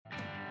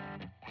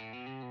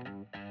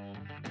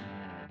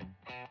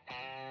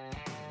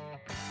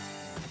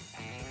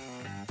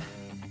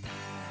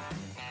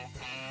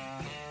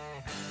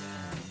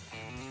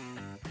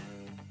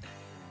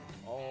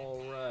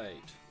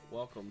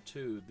welcome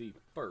to the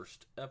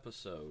first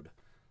episode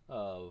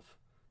of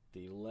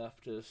the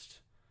Leftist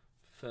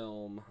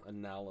Film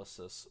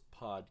Analysis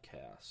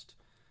Podcast.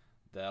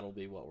 That'll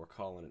be what we're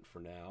calling it for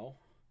now.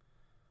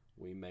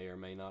 We may or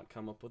may not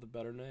come up with a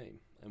better name,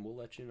 and we'll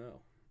let you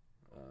know.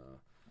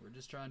 We're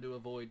just trying to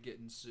avoid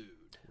getting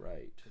sued.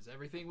 Right. Because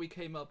everything we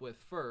came up with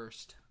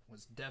first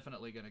was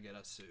definitely going to get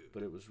us sued.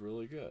 But it was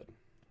really good.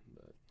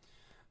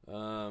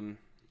 All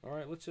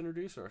right, let's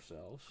introduce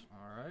ourselves.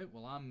 All right,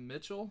 well, I'm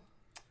Mitchell.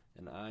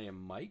 And I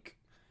am Mike,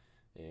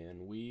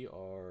 and we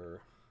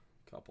are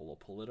a couple of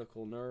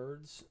political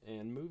nerds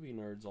and movie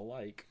nerds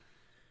alike,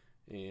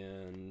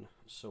 and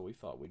so we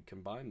thought we'd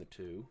combine the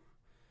two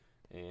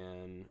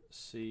and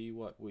see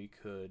what we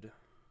could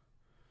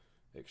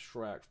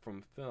extract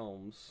from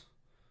films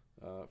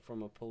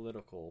from a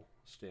political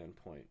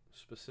standpoint,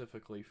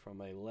 specifically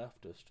from a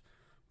leftist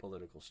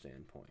political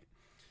standpoint.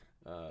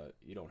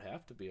 You don't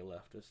have to be a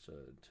leftist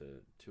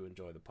to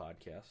enjoy the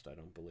podcast, I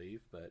don't believe,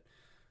 but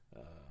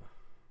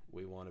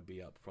we want to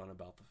be upfront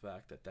about the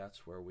fact that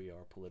that's where we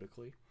are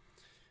politically,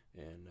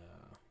 and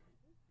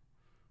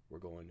we're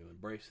going to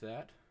embrace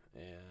that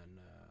and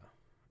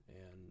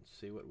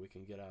see what we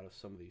can get out of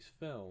some of these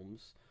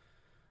films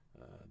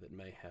that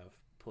may have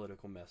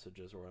political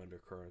messages or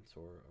undercurrents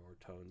or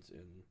tones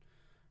in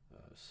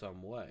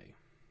some way.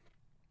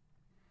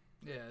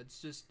 Yeah,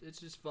 it's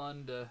just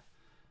fun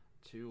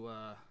to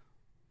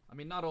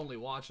not only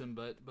watch them,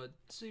 but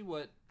see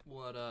what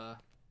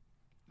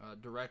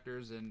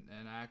directors and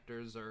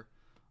actors are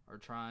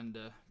trying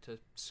to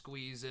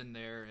squeeze in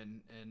there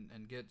and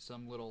get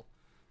some little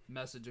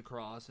message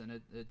across, and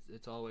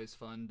it's always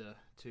fun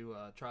to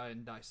try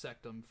and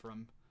dissect them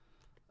from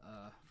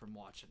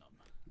watching them.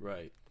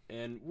 Right,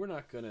 and we're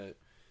not gonna,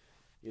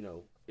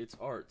 it's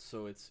art,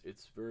 so it's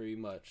very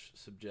much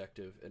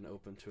subjective and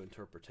open to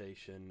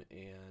interpretation,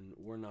 and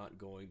we're not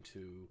going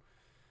to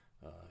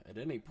at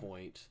any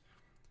point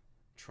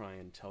try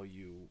and tell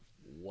you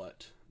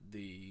what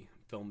the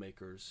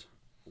filmmakers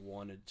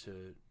wanted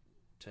to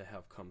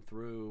have come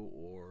through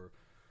or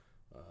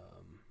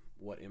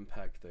what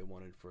impact they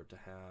wanted for it to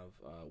have.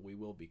 We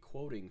will be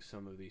quoting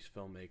some of these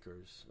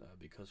filmmakers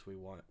because we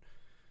want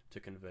to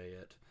convey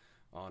it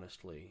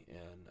honestly,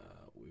 and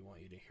we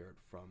want you to hear it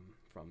from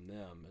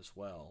them as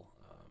well.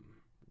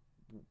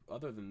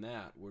 Other than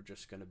that, we're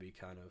just going to be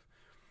kind of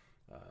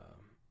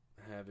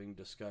having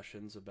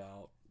discussions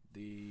about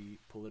the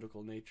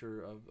political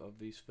nature of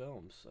these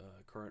films,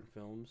 current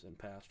films and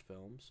past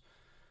films.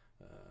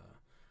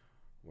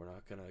 We're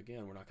not going to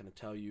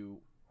tell you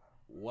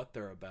what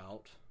they're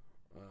about.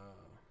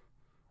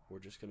 We're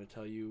just going to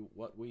tell you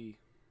what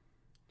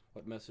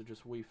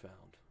messages we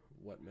found,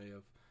 what may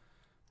have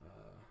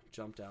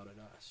jumped out at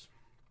us.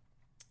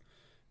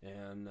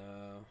 And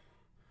I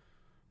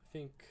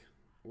think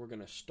we're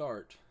going to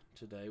start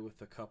today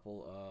with a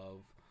couple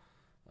of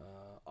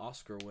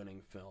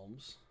Oscar-winning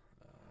films.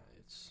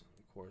 It's,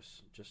 of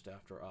course, just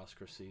after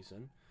Oscar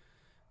season,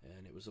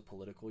 and it was a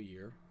political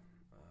year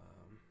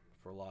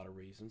for a lot of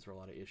reasons. There are a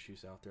lot of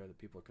issues out there that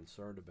people are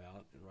concerned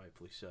about, and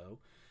rightfully so.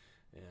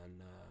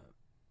 And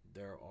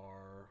there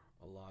are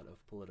a lot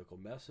of political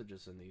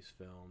messages in these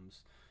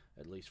films,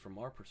 at least from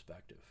our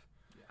perspective.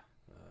 Yeah.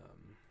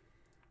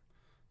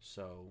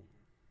 So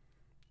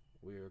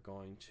we are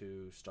going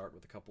to start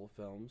with a couple of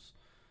films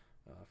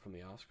from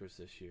the Oscars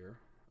this year,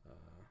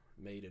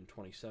 made in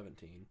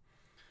 2017.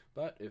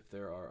 But if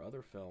there are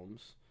other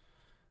films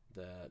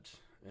that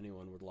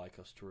anyone would like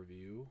us to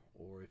review,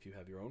 or if you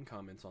have your own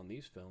comments on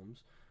these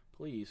films,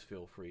 please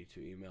feel free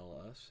to email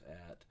us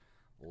at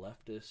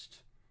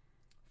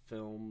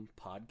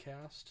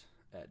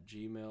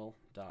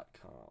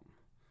leftistfilmpodcast@gmail.com,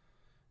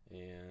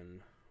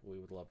 and we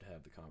would love to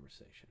have the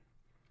conversation.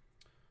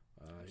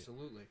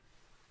 Absolutely.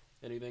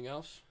 Anything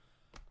else?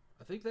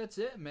 I think that's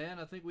it, man.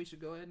 I think we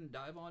should go ahead and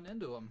dive on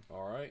into them.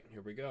 All right,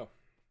 here we go.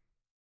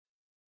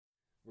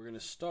 We're going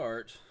to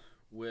start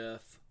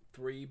with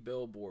Three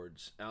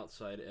Billboards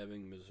Outside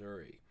Ebbing,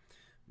 Missouri,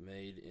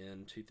 made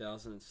in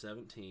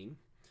 2017,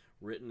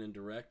 written and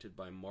directed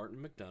by Martin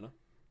McDonough,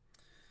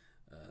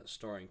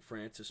 starring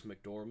Frances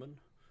McDormand,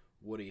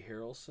 Woody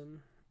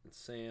Harrelson, and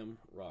Sam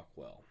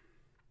Rockwell.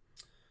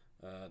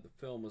 The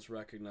film was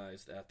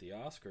recognized at the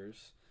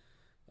Oscars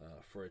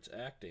for its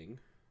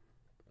acting.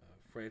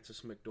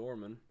 Frances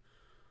McDormand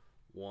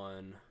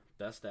won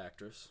Best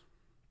Actress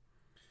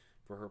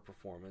for her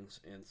performance,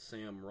 and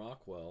Sam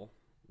Rockwell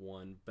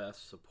won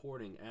Best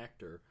Supporting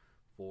Actor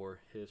for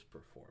his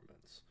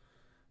performance.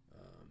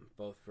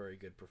 Both very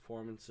good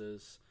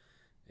performances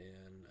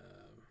and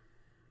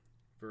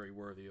very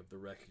worthy of the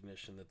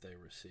recognition that they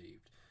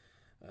received.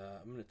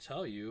 I'm going to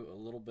tell you a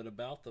little bit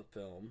about the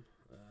film.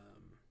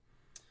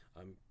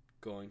 I'm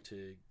going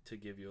to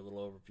give you a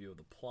little overview of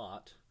the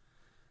plot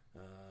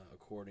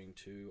according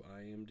to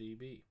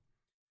IMDb.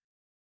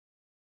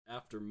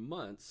 After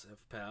months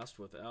have passed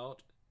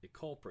without a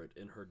culprit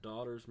in her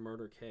daughter's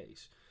murder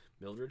case,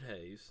 Mildred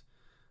Hayes,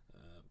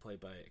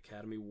 played by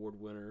Academy Award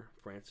winner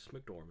Frances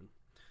McDormand,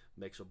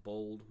 makes a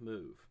bold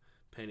move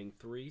painting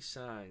 3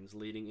 signs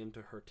leading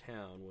into her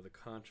town with a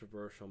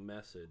controversial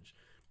message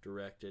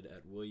directed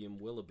at William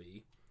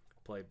Willoughby,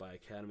 played by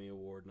Academy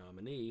Award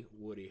nominee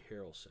Woody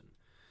Harrelson,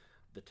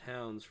 the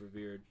town's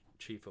revered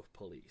chief of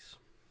police.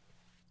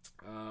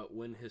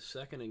 When his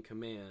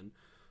second-in-command,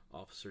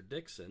 Officer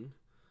Dixon,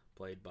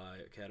 played by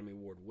Academy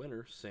Award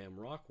winner Sam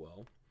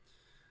Rockwell,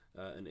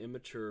 an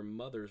immature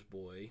mother's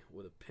boy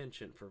with a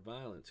penchant for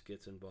violence,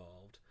 gets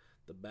involved,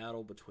 the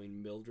battle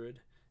between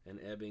Mildred and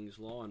Ebbing's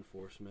law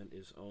enforcement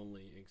is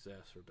only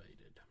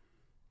exacerbated.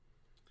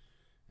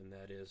 And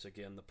that is,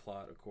 again, the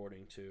plot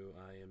according to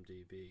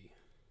IMDb.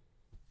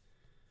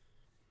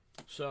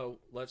 So,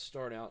 let's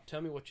start out.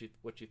 Tell me what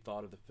you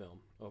thought of the film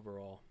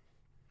overall.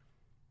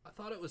 I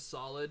thought it was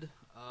solid.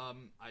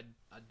 I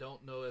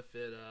don't know if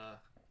it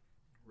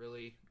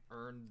really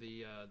earned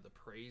the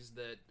praise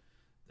that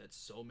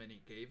so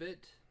many gave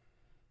it.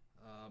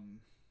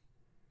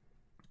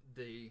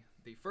 The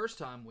first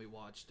time we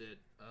watched it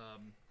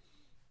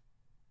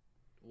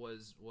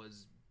was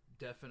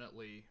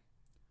definitely.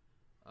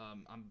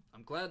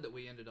 I'm glad that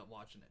we ended up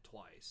watching it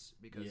twice,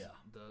 because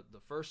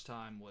the first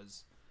time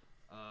was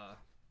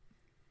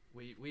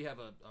we have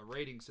a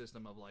rating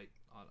system of like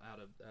out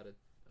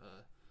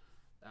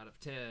of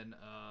 10.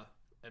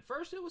 At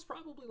first it was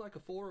probably like a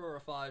 4 or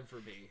a 5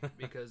 for me,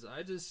 because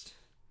I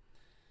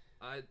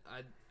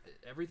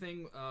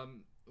everything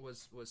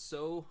was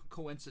so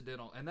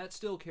coincidental, and that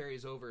still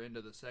carries over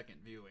into the second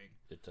viewing.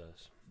 It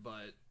does.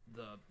 But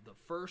the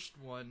first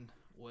one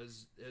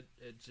was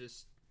it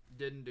just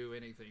didn't do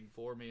anything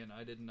for me, and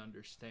I didn't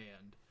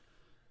understand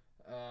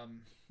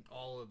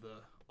all of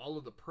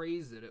the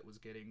praise that it was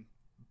getting.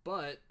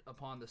 But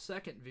upon the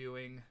second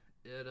viewing,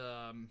 it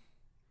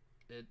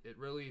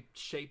really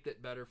shaped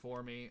it better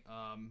for me.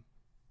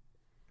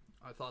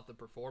 I thought the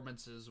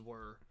performances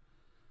were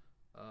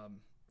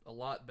a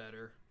lot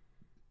better,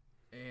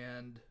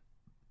 and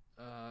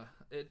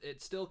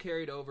it still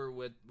carried over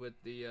with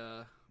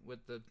the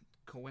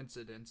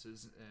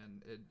coincidences,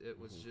 and it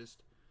was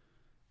just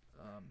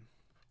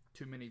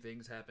too many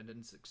things happened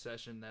in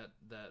succession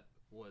that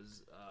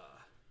was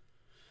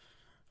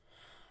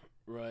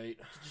right,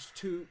 just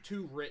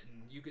too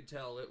written. You could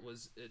tell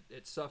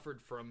it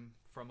suffered from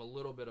a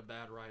little bit of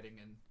bad writing,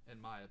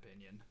 in my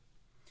opinion.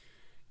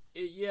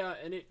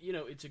 And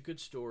it's a good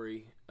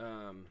story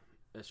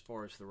as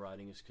far as the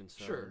writing is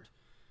concerned. Sure.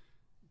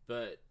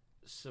 But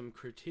some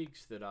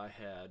critiques that I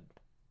had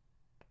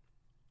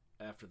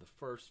after the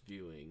first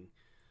viewing,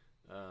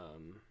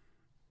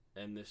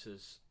 and this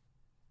is,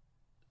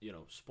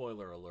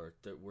 spoiler alert,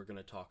 that we're going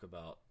to talk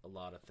about a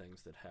lot of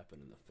things that happen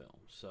in the film.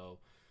 So,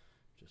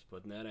 just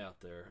putting that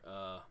out there.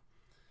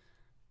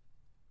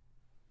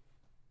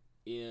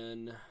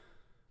 In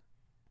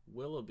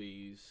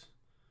Willoughby's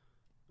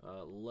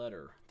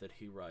letter that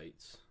he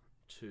writes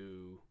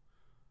to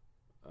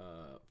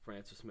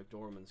Frances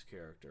McDormand's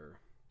character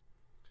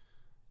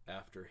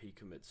after he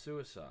commits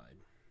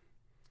suicide,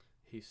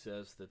 he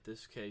says that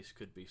this case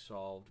could be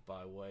solved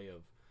by way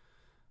of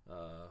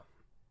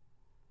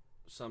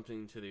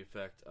something to the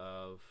effect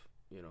of,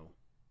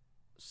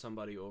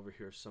 somebody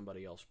overhears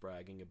somebody else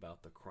bragging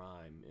about the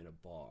crime in a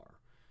bar.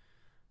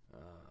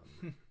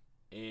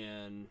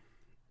 And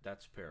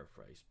that's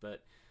paraphrased.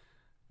 But,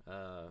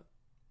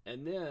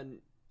 and then,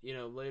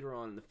 later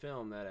on in the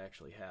film, that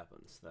actually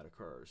happens. That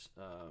occurs.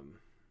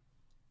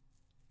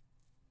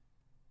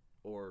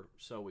 Or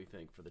so we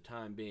think for the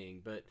time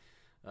being. But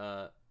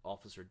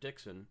Officer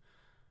Dixon,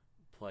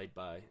 played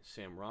by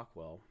Sam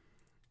Rockwell,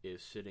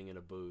 is sitting in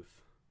a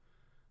booth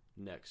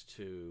next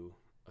to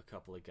a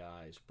couple of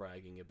guys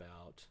bragging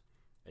about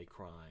a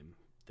crime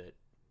that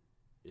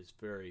is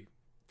very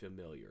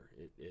familiar.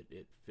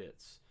 It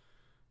fits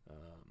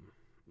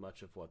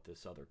much of what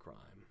this other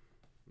crime,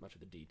 much of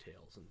the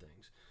details and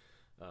things.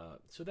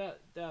 So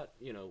that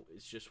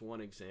is just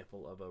one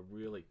example of a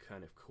really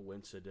kind of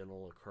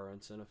coincidental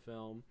occurrence in a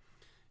film,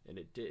 and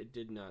it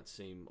did not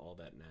seem all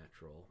that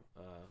natural.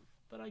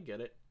 But I get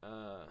it.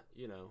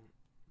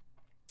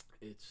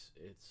 It's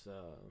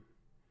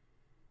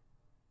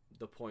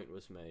the point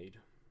was made,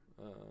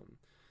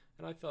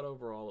 and I thought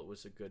overall it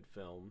was a good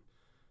film.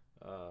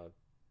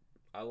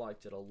 I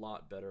liked it a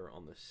lot better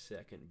on the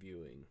second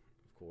viewing,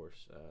 of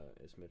course,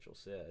 as Mitchell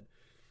said.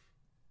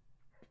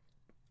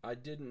 I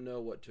didn't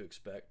know what to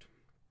expect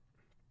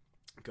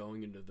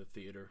going into the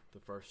theater the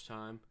first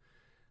time.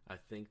 I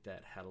think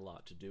that had a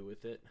lot to do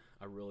with it.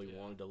 I really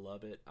wanted to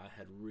love it. I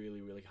had really,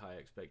 really high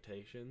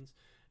expectations,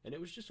 and it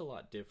was just a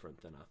lot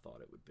different than I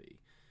thought it would be.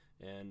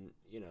 And,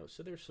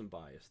 so there's some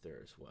bias there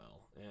as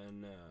well.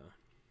 And,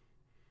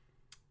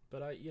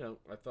 but I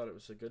thought it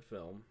was a good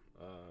film.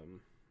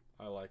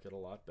 I like it a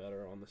lot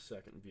better on the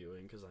second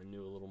viewing because I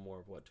knew a little more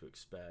of what to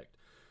expect.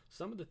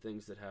 Some of the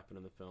things that happen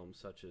in the film,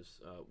 such as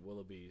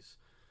Willoughby's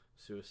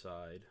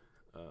suicide,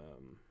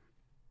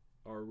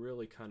 are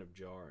really kind of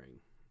jarring.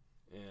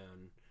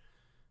 And,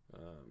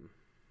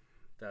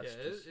 that's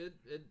just...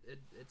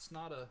 it's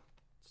not a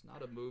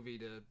movie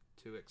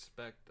to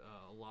expect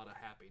a lot of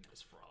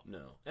happiness from.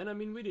 No. And I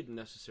mean, we didn't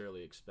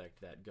necessarily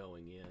expect that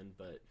going in,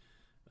 but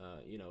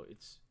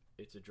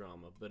it's a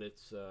drama, but it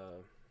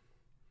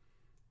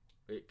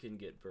can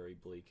get very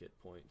bleak at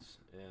points,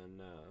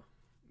 and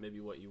maybe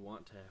what you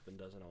want to happen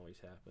doesn't always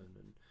happen.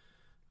 And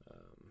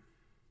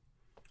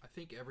I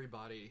think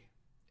everybody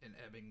in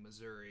Ebbing,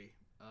 Missouri,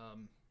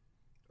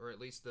 or at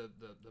least the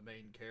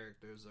main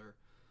characters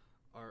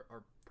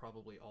are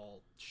probably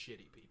all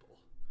shitty people.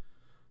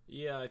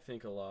 yeah, I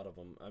think a lot of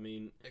them. I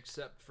mean,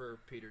 Except for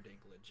Peter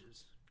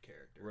Dinklage's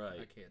character. Right.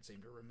 I can't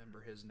seem to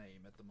remember his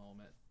name at the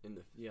moment.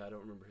 I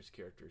don't remember his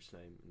character's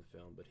name in the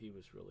film, but he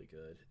was really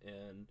good,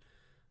 and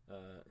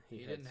He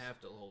didn't have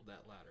to hold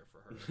that ladder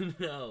for her.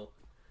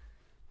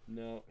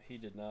 No, he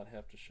did not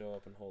have to show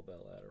up and hold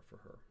that ladder for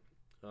her.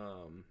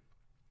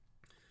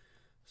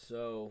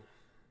 So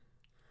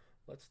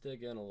let's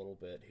dig in a little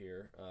bit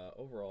here.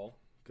 Overall,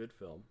 good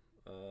film.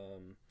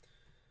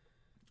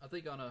 I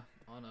think on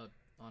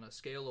a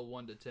scale of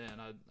 1 to 10,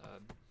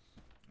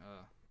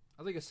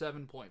 I think a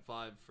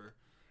 7.5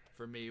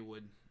 for me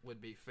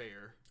would be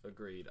fair.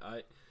 Agreed.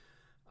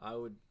 I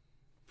would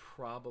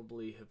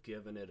probably have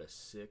given it a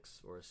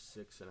 6 or a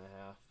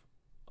 6.5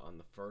 on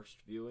the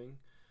first viewing.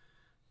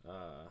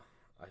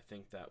 I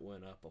think that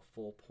went up a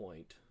full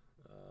point.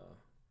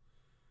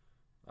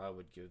 I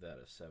would give that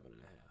a 7.5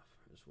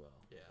 as well.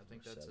 Yeah, I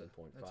think that's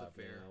 7.5 a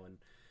fair. now,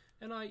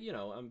 and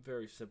I'm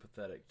very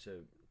sympathetic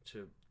to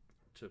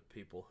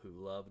people who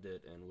loved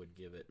it and would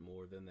give it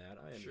more than that.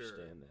 I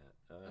understand that.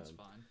 That's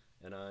fine.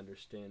 And I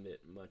understand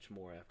it much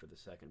more after the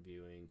second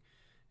viewing,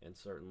 and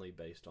certainly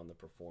based on the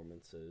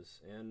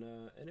performances. And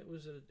it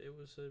was a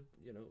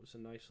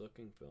nice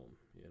looking film.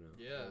 Yeah,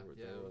 there were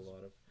it was a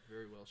lot of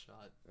very well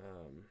shot.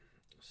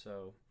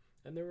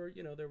 And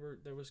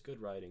there was good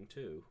writing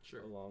too,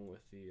 Sure. along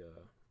with the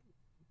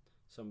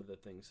some of the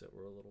things that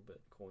were a little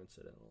bit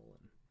coincidental.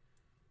 And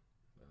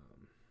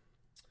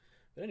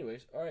but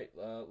anyways, all right,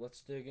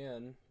 let's dig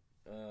in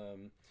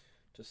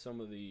to some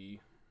of the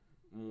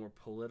more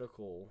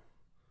political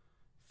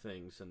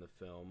things in the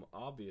film.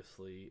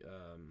 Obviously,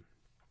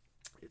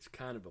 it's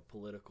kind of a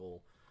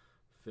political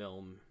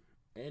film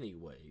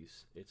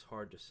anyways. It's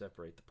hard to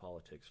separate the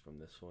politics from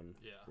this one,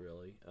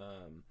 really.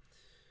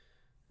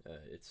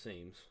 It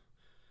seems.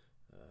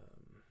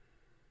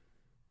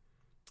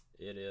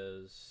 It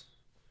is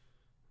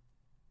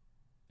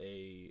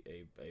a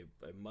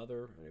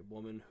mother, a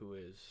woman who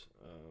is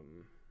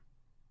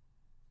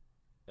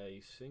a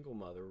single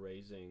mother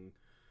raising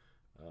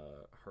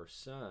her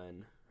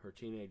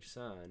teenage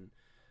son,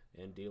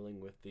 and dealing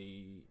with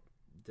the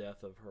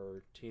death of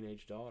her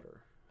teenage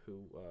daughter,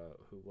 who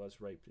was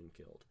raped and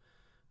killed.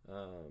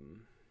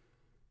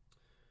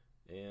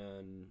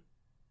 And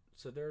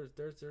so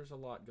there's a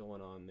lot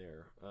going on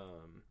there.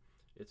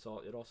 It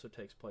also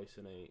takes place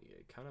in a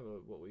kind of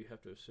what we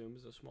have to assume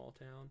is a small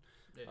town.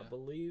 Yeah. I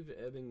believe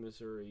Ebbing,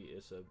 Missouri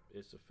is a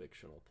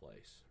fictional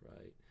place,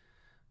 right?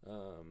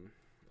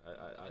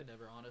 I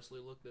never honestly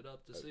looked it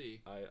up to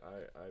see.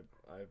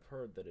 I've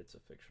heard that it's a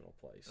fictional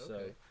place. Okay.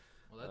 So,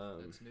 well,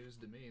 that's news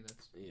to me.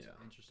 That's an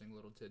interesting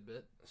little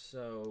tidbit.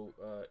 So,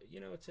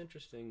 it's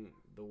interesting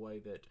the way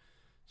that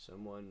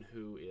someone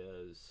who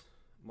is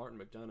Martin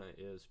McDonagh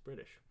is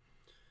British,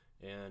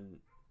 and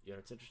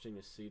it's interesting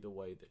to see the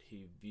way that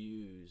he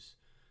views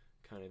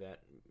kind of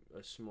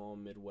a small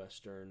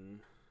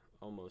Midwestern,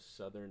 almost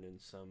Southern in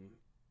some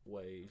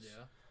ways,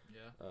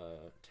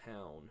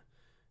 town.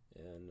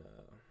 And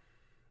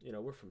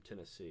we're from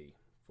Tennessee,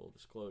 full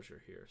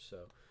disclosure here,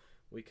 so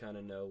we kind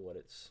of know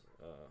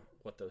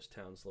what those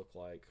towns look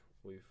like.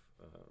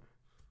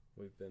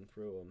 We've been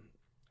through them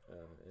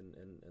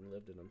and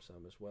lived in them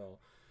some as well,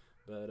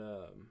 but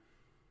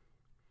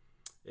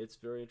it's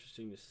very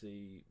interesting to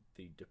see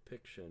the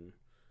depiction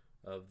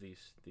of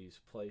these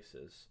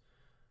places,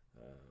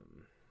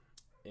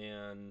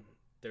 and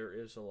there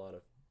is a lot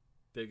of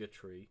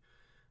bigotry,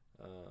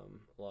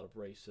 a lot of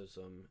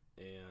racism,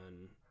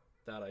 and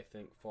that I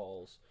think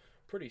falls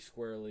pretty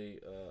squarely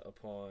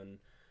upon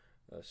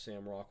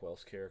Sam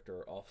Rockwell's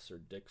character, Officer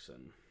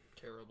Dixon.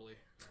 Terribly.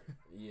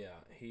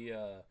 Yeah,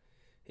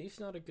 he's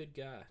not a good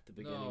guy at the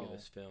beginning of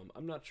this film.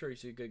 I'm not sure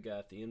he's a good guy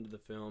at the end of the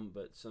film,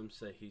 but some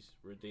say he's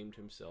redeemed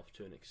himself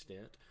to an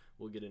extent.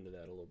 We'll get into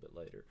that a little bit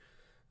later.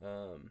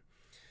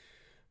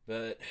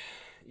 But,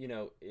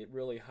 it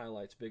really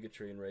highlights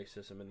bigotry and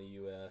racism in the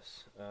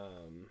U.S.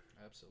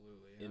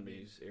 Absolutely. In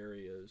these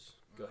areas.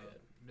 Go ahead.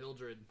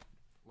 Mildred,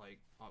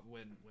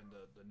 when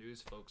the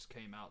news folks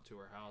came out to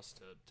her house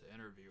to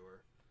interview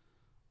her,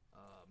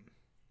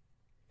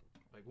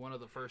 one of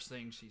the first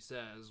things she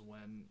says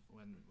when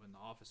the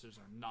officers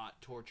are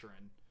not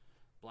torturing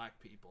black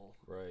people,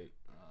 right?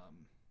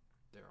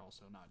 They're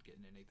also not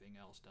getting anything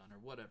else done, or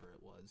whatever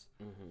it was.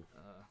 Mm-hmm.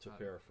 To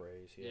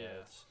paraphrase, she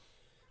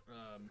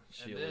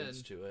and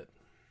alludes then, to it.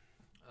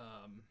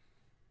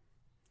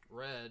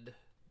 Red,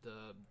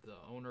 the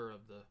owner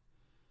of the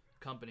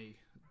company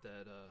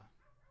that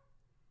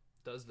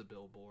does the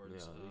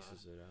billboards,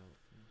 leases it out.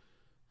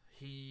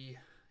 He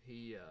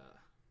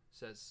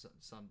says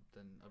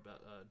something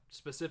about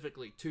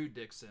specifically to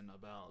Dixon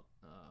about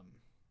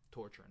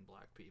torturing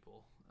black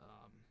people,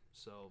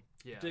 So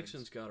yeah,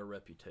 Dixon's got a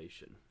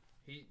reputation.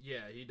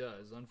 He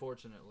does.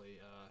 Unfortunately,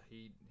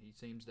 he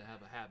seems to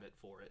have a habit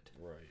for it.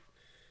 Right,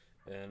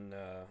 and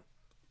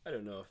I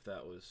don't know if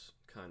that was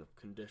kind of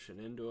conditioned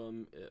into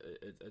him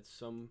at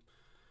some.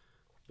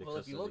 Well,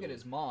 if you look at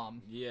his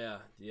mom, yeah,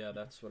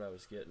 that's what I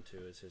was getting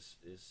to. Is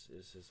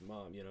his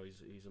mom? You know,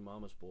 he's a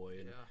mama's boy,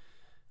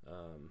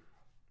 and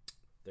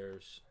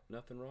there's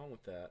nothing wrong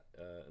with that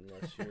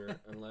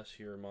unless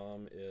your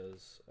mom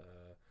is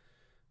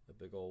a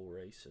big old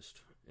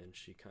racist, and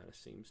she kind of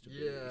seems to be.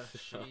 Yeah,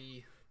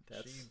 she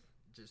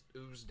just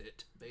oozed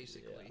it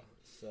basically. Yeah.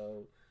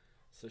 So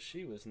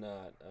she was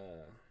not.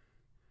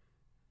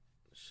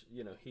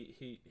 You know,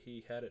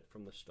 he had it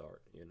from the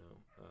start. You know,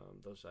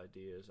 those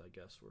ideas, I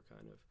guess, were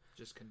kind of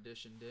just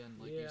conditioned in,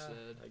 like you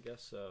said. I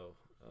guess so.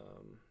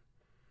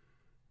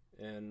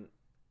 And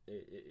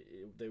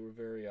they were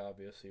very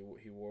obvious.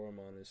 He wore them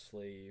on his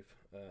sleeve,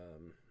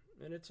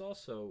 and it's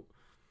also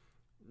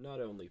not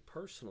only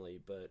personally,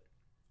 but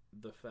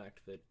the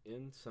fact that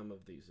in some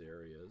of these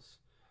areas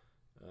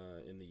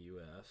in the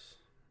U.S.,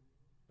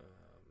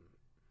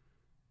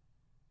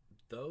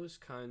 those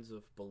kinds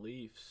of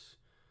beliefs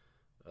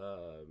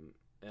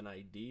and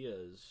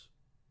ideas,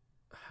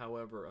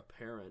 however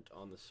apparent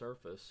on the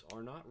surface,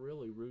 are not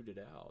really rooted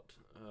out,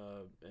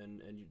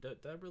 and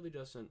that really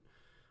doesn't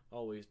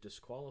always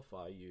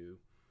disqualify you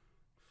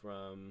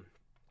from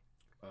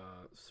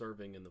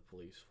serving in the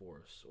police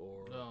force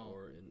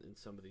or in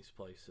some of these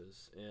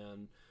places,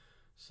 and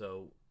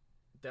so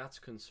that's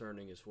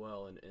concerning as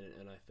well.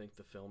 And I think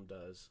the film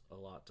does a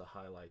lot to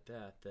highlight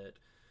that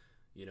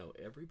you know,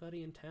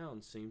 everybody in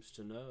town seems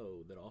to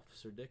know that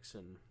Officer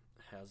Dixon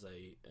has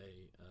a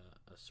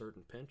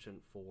certain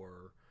penchant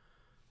for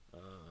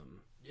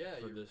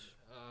this.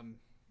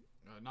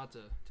 Not to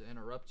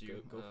interrupt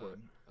you. Go for it.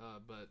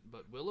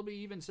 But Willoughby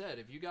even said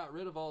if you got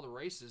rid of all the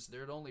racists,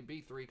 there'd only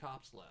be 3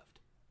 cops left.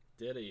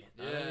 Did he?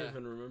 Yeah. I didn't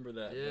even remember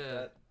that. Yeah.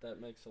 But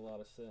that makes a lot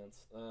of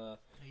sense.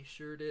 He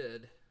sure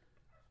did.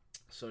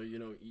 So, you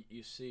know,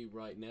 you see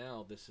right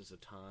now this is a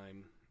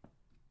time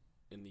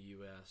in the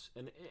U.S.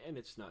 and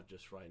it's not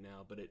just right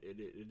now, but it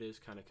is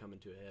kind of coming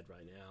to a head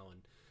right now,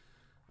 and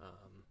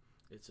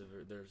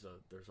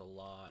there's a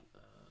lot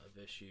of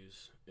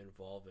issues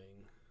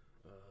involving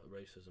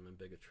racism and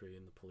bigotry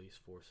in the police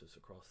forces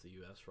across the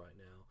U.S. right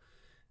now,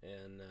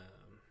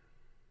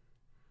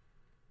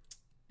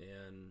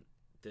 and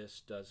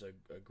this does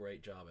a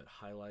great job at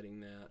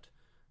highlighting that,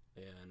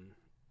 and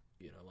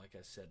you know, like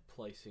I said,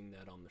 placing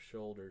that on the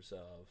shoulders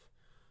of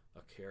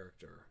a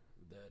character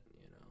that,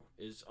 you know,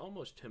 is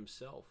almost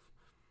himself,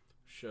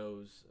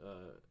 shows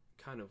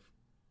kind of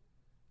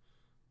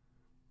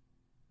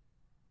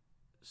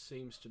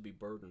seems to be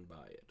burdened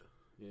by it,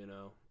 you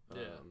know.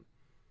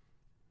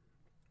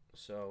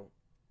 So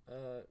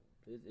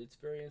it's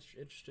very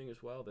interesting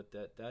as well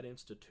that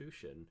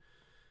institution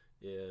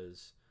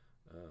is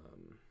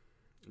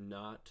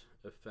not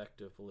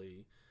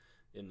effectively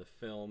in the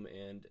film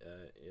and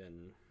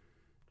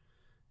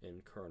in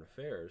current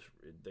affairs.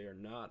 They are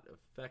not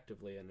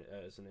effectively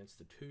as an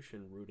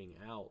institution rooting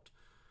out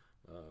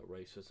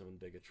racism and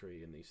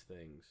bigotry and these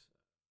things.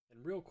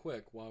 And real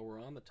quick, while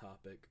we're on the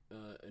topic,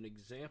 an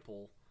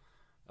example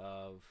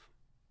of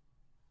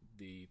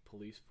the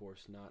police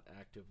force not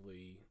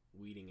actively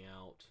weeding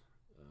out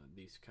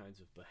these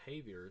kinds of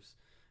behaviors,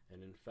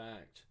 and in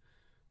fact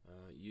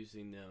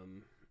using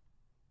them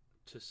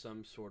to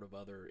some sort of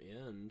other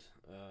end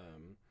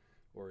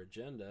or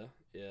agenda,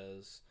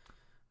 is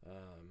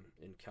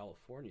in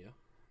California.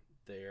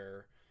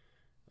 There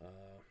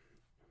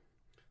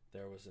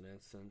was an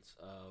instance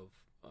of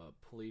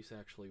police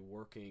actually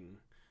working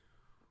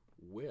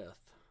with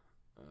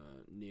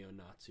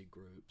neo-Nazi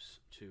groups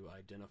to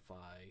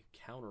identify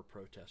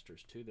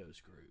counter-protesters to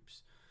those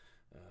groups.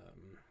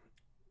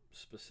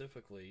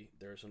 Specifically,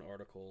 there's an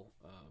article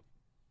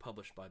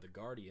published by The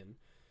Guardian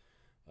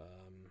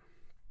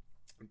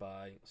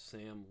by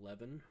Sam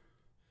Levin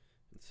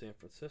in San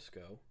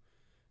Francisco.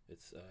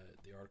 It's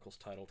the article's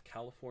titled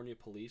 "California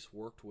Police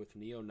Worked with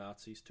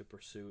Neo-Nazis to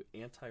Pursue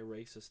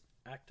Anti-Racist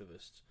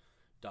Activists,"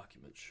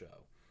 documents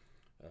show.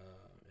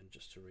 And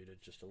just to read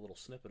just a little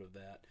snippet of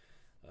that,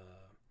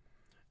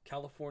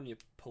 California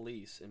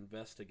police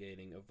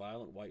investigating a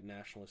violent white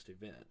nationalist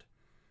event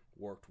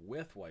worked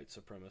with white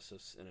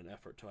supremacists in an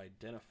effort to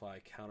identify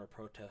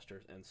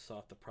counter-protesters and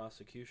sought the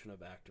prosecution of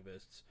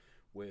activists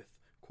with,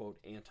 quote,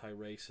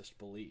 anti-racist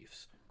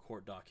beliefs,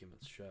 court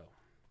documents show.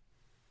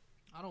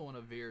 I don't want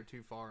to veer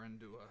too far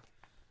into a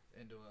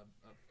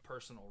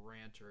personal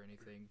rant or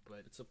anything, but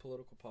it's a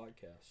political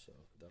podcast, so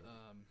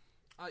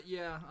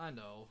yeah, I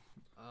know,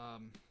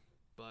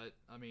 but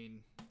I mean,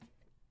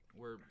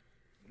 we're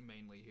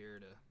mainly here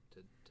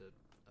to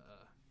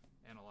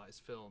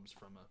analyze films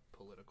from a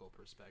political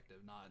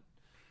perspective,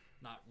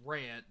 not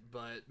rant.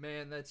 But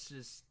man, that's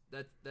just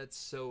that's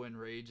so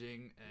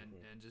enraging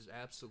and just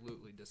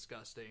absolutely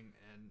disgusting.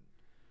 And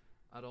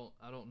I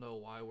don't know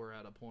why we're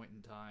at a point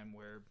in time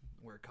where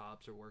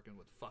cops are working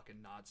with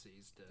fucking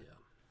Nazis to.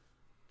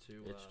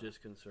 It's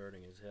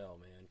disconcerting as hell,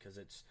 man, because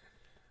it's,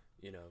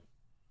 you know,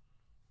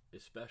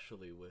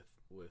 especially with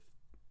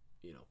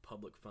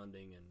public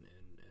funding and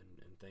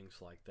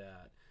things like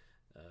that,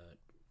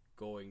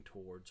 going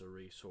towards a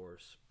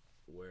resource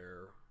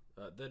where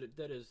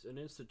that is an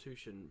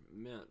institution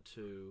meant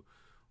to,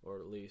 or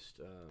at least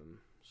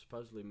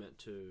supposedly meant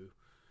to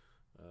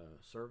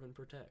serve and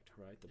protect,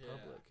 right, the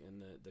public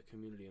and the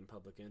community and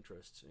public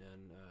interests,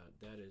 and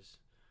that is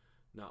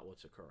not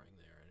what's occurring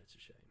there, and it's a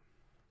shame.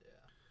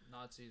 Yeah,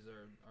 Nazis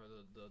are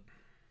the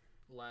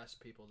last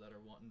people that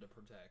are wanting to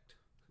protect.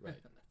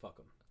 Right, fuck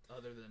them.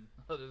 Other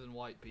than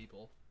white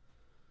people.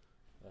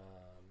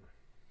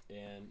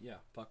 And yeah,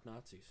 fuck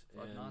Nazis.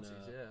 Fuck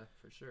Nazis, yeah,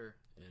 for sure.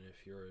 And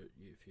if you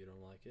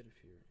don't like it,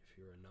 if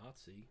you're a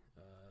Nazi,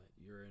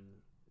 you're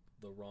in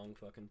the wrong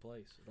fucking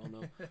place.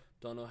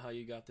 Don't know how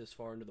you got this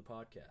far into the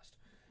podcast.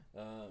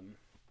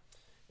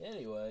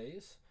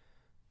 Anyways,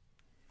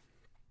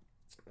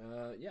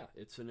 yeah,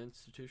 it's an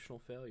institutional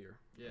failure.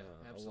 Yeah,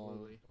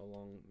 absolutely.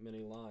 Along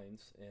many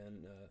lines,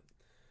 and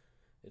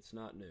it's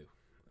not new,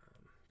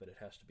 but it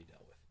has to be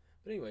dealt with.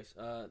 But anyways,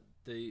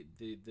 the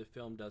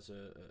film does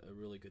a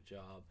really good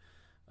job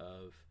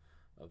of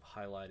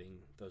highlighting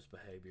those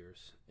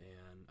behaviors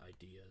and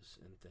ideas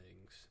and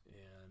things,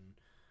 and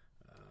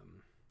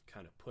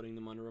kind of putting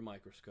them under a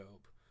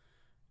microscope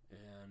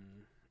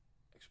and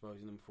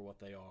exposing them for what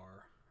they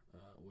are,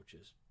 which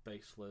is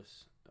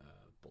baseless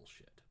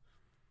bullshit.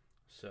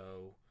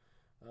 So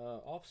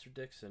Officer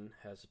Dixon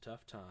has a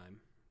tough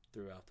time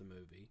throughout the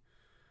movie,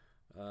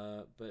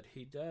 but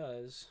he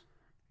does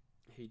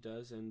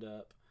end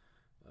up,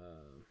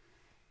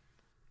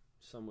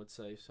 some would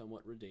say,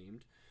 somewhat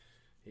redeemed.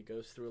 He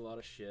goes through a lot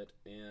of shit,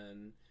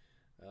 and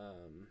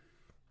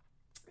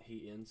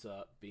he ends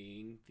up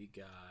being the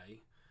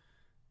guy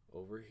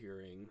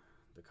overhearing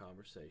the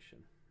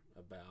conversation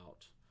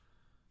about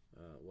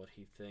what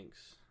he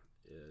thinks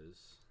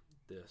is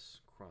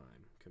this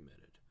crime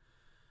committed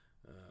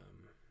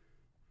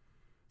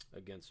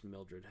against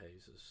Mildred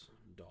Hayes'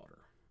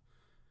 daughter.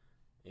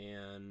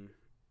 And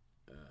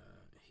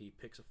he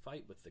picks a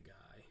fight with the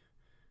guy,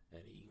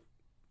 and he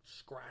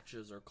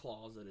scratches or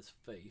claws at his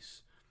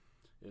face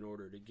in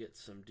order to get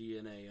some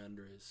DNA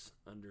under his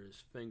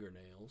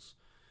fingernails,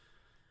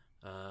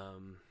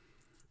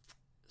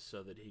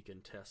 so that he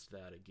can test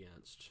that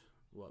against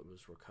what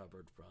was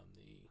recovered from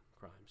the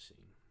crime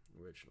scene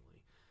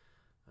originally,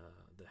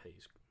 the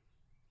Hayes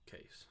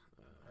case,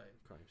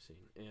 crime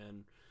scene,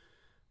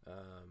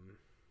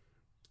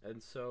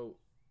 and so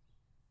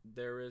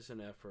there is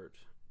an effort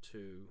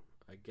to,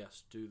 I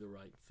guess, do the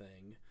right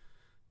thing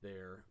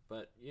there.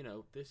 But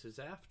this is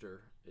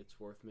after. It's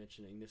worth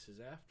mentioning. This is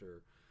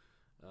after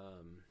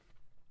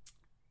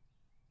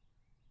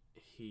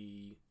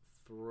he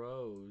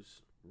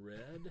throws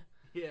Red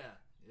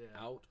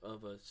out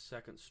of a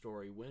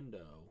second-story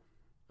window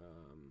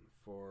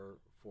for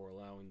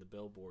allowing the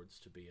billboards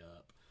to be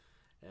up,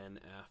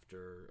 and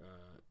after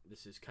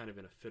this is kind of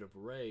in a fit of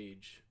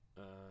rage.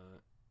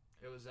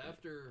 It was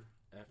after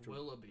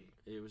Willoughby.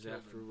 It was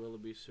after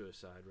Willoughby's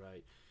suicide,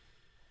 right?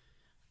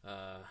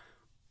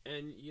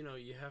 And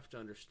you have to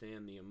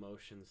understand the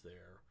emotions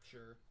there.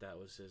 Sure. That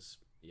was his.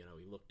 He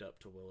looked up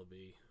to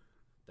Willoughby.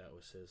 That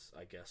was his,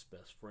 I guess,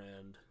 best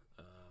friend,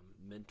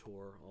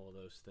 mentor, all of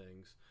those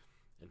things.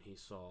 And he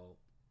saw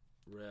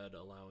Red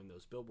allowing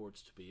those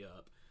billboards to be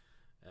up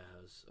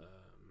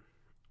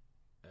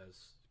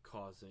as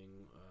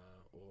causing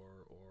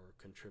or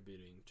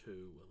contributing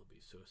to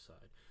Willoughby's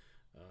suicide,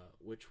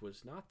 which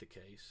was not the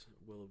case.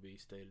 Willoughby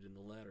stated in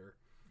the letter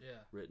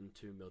written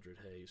to Mildred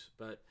Hayes,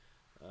 but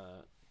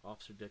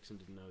Officer Dixon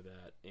didn't know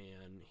that,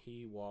 and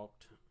he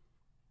walked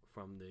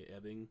from the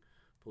Ebbing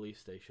police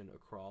station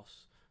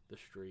across the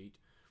street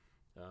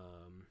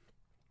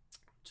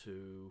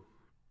to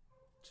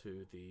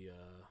the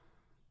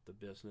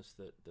business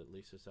that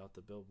leases out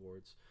the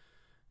billboards,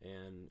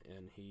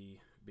 and he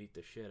beat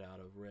the shit out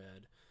of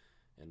Red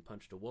and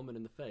punched a woman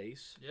in the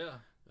face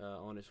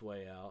on his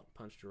way out,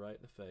 punched her right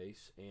in the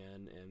face,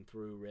 and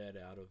threw Red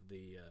out of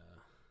the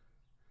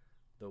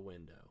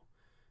window.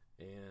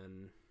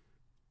 And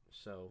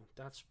so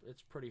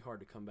it's pretty hard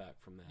to come back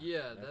from that.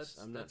 Yeah,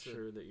 I'm not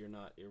sure that you're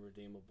not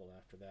irredeemable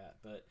after that,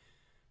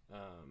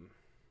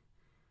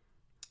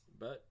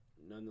 but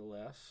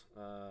nonetheless,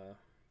 I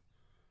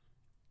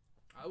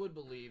would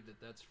believe that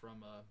that's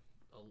from a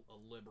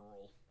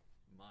liberal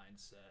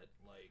mindset.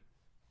 Like,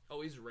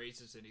 oh, he's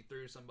racist and he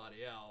threw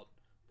somebody out,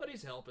 but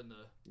he's helping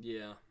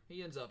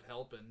he ends up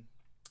helping.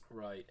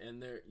 Right,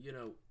 and there,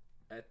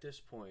 at this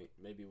point,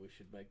 maybe we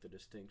should make the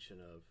distinction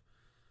of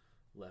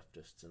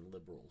leftists and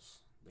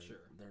liberals.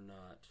 They're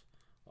not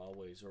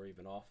always, or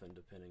even often,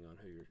 depending on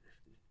who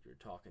you're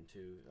talking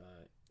to,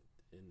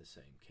 in the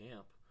same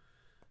camp.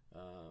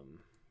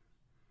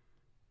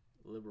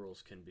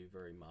 Liberals can be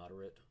very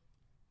moderate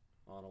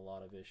on a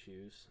lot of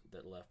issues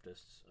that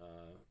leftists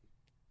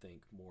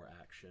think more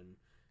action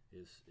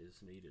is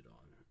needed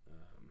on.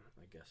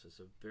 I guess is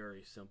a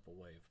very simple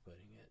way of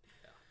putting it.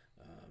 Yeah.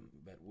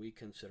 But we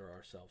consider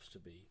ourselves to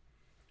be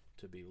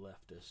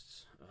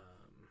leftists,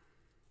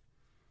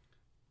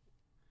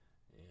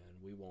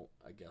 and we won't,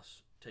 I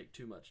guess, take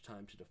too much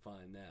time to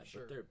define that.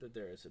 Sure. But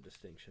there is a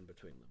distinction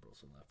between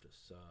liberals and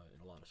leftists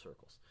in a lot of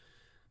circles.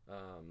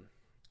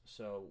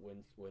 So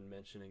when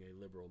mentioning a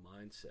liberal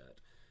mindset,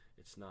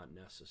 it's not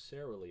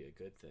necessarily a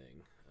good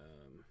thing.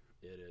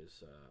 It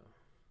is.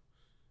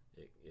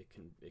 It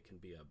can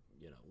be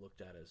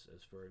looked at as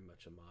very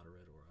much a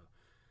moderate or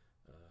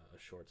a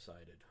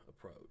short-sighted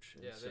approach.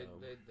 And yeah, so,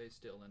 they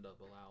still end up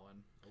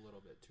allowing a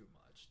little bit too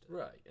much.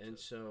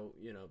 So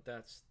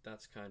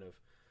that's kind of,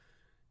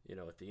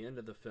 at the end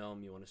of the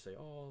film you want to say,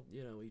 oh,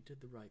 he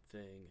did the right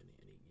thing, and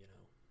he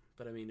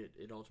but I mean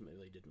it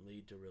ultimately didn't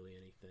lead to really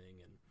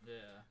anything. And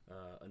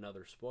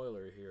another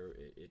spoiler here,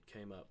 it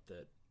came up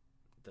that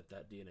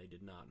DNA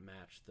did not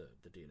match the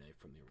DNA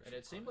from the original. And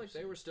it seemed like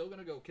they were still going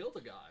to go kill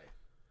the guy.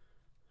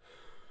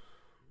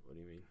 What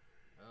do you mean?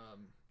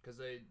 Because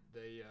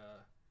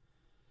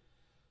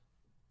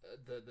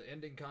the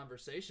ending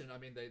conversation. I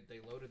mean, they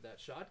loaded that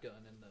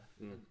shotgun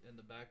in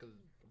the back of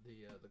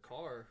the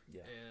car,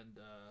 and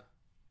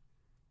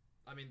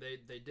I mean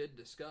they did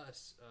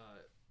discuss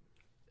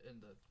in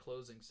the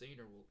closing scene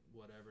or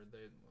whatever.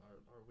 They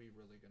are we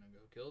really going to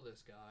go kill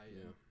this guy?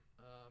 Yeah. And,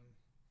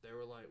 they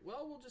were like,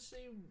 well, we'll just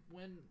see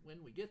when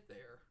we get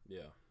there.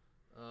 Yeah.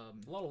 A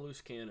lot of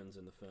loose cannons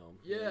in the film.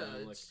 Yeah,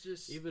 it's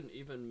just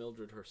even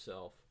Mildred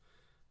herself.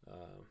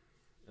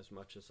 As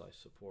much as I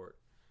support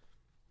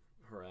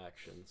her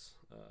actions,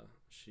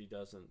 she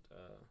doesn't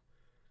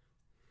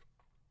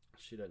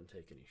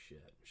take any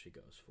shit. She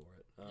goes for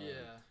it.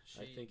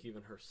 I think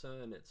even her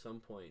son at some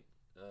point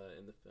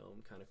in the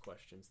film kind of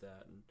questions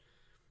that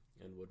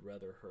and would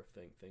rather her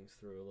think things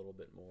through a little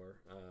bit more.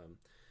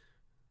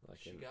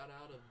 She got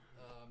out of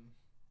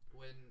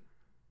when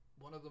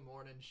one of the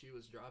mornings she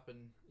was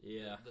dropping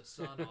the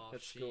son off.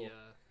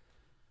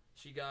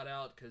 She got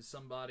out because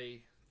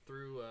somebody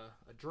threw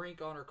a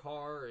drink on her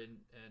car, and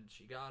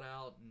she got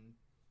out and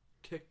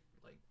kicked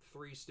like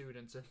 3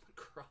 students in the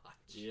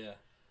crotch. Yeah.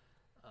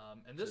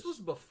 And this was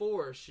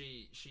before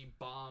she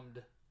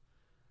bombed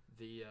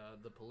the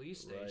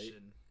police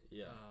station. Right.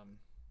 Yeah.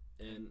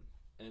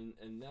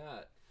 And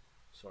that.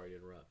 Sorry to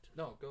interrupt.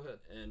 No, go ahead.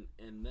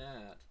 And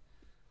that.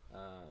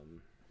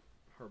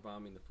 Her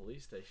bombing the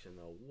police station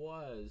though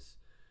was,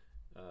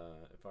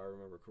 if I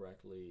remember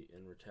correctly,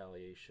 in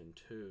retaliation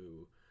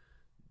to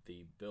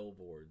the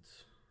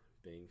billboards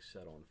being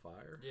set on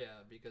fire.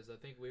 Yeah, because I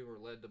think we were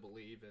led to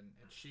believe, and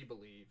she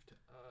believed,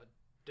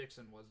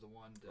 Dixon was the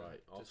one to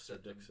Officer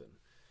set them. Dixon.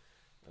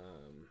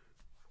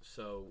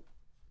 So,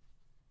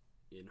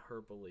 in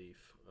her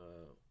belief,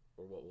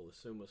 or what we'll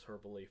assume was her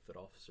belief, that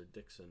Officer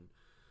Dixon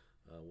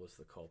was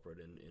the culprit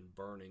in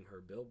burning her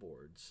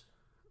billboards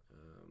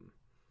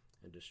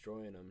and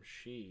destroying them,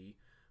 she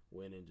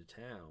went into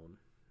town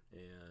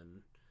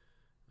and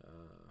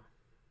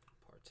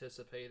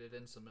participated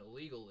in some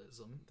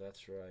illegalism.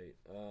 That's right.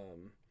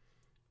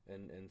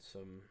 And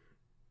some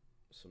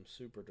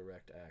super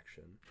direct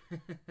action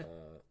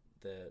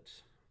that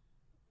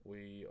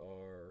we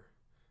are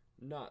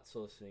not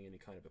soliciting any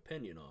kind of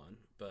opinion on,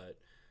 but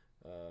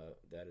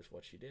that is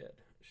what she did.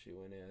 She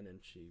went in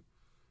and she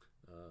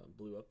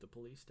blew up the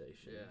police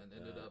station. Yeah, and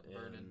ended up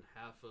burning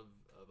half of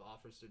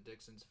Officer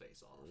Dixon's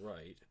face off.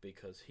 Right,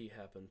 because he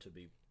happened to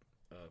be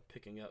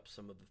picking up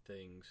some of the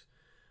things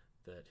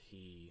that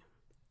he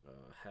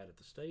had at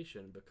the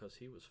station because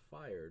he was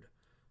fired.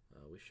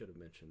 We should have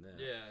mentioned that.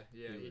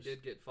 Yeah, he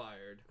did get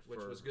fired, which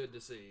was good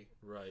to see.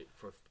 Right,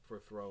 for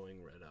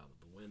throwing red out of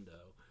the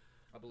window.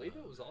 I believe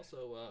it was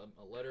also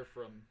a letter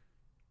from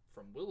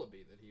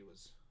Willoughby that he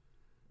was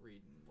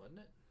reading, wasn't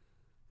it?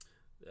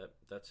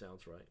 That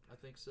sounds right. I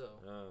think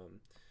so.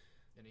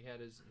 And he had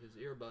his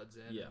earbuds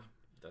in. Yeah,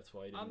 that's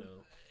why he didn't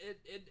know.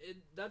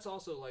 That's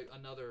also like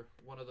another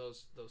one of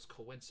those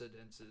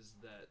coincidences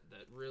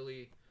that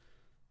really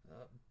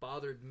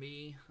bothered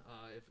me.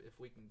 If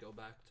we can go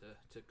back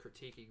to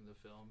critiquing the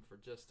film for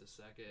just a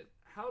second,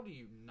 how do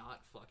you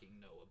not fucking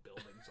know a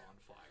building's on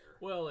fire?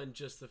 Well, and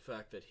just the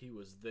fact that he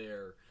was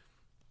there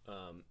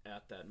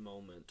at that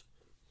moment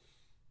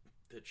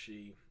that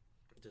she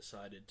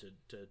decided to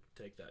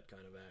take that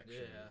kind of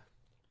action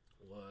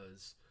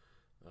was,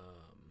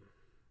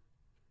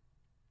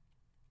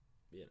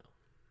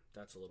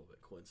 that's a little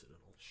bit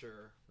coincidental.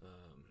 Sure.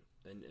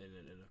 And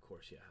of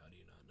course, how do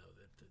you not know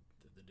that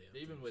the damn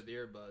even things... with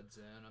earbuds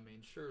in? I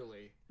mean,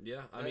 surely.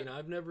 Yeah, I mean,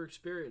 I've never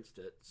experienced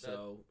it,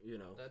 so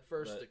that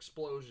first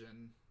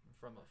explosion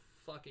from a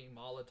fucking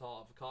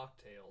Molotov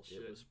cocktail.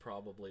 It was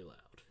probably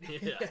loud.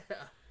 Yeah.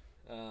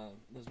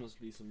 Those must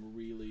be some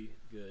really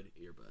good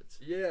earbuds.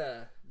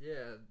 Yeah,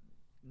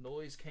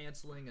 noise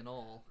canceling and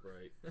all.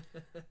 Right.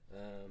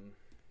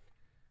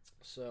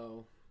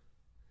 So,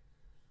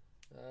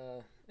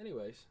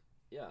 anyways,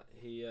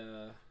 he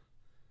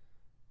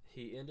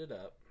ended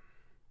up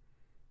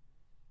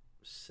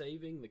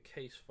saving the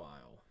case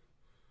file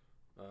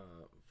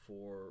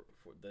for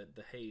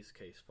the Hayes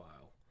case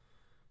file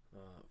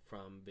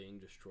from being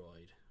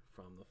destroyed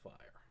from the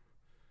fire,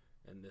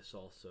 and this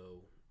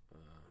also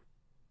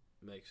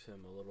makes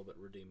him a little bit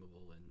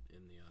redeemable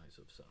in the eyes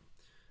of some,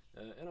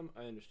 and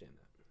I understand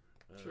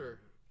that. Sure.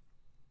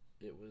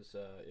 it was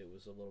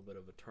a little bit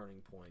of a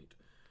turning point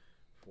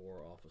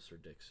for Officer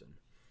Dixon,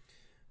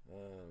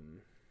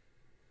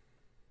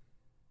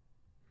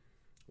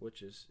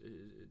 which is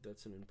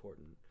that's an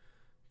important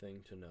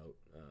thing to note,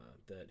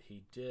 that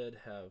he did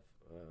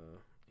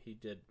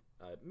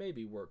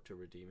maybe work to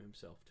redeem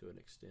himself to an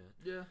extent.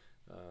 Yeah.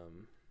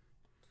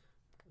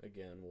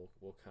 Again,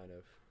 we'll kind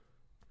of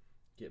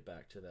get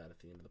back to that at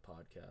the end of the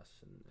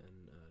podcast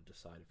and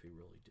decide if he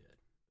really did.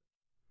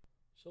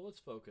 So let's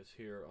focus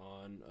here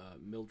on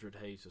Mildred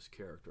Hayes'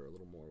 character a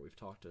little more. We've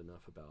talked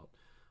enough about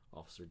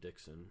Officer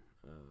Dixon,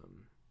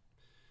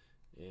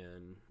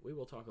 and we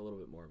will talk a little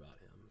bit more about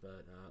him.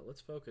 But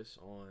let's focus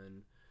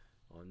on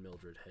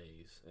Mildred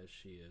Hayes, as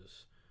she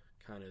is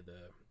kind of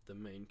the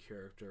main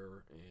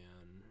character,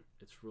 and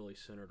it's really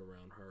centered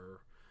around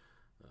her.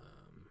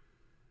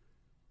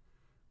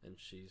 And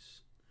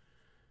she's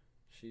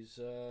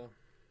a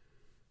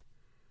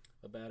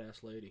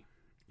badass lady.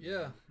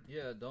 Yeah.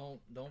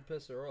 Don't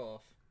piss her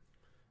off.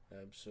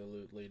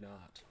 Absolutely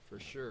not. For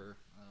sure.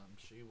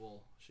 She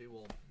will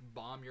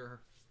bomb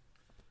your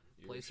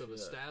place of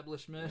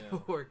establishment, yeah.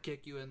 or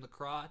kick you in the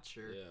crotch,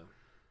 or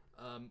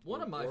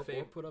one of my favorite.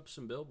 Or put up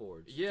some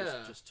billboards.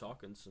 Yeah. Just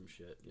talking some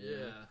shit.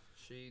 Yeah.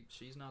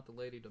 She's not the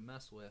lady to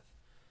mess with.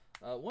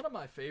 One of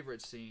my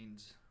favorite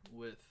scenes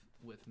with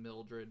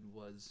Mildred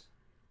was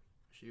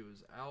she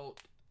was out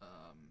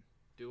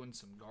doing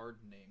some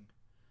gardening,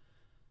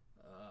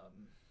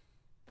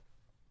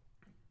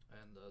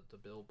 and the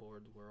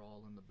billboards were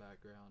all in the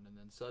background, and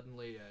then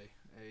suddenly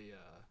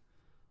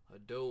a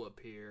doe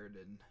appeared,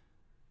 and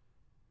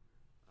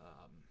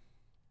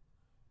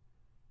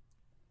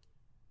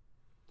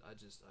I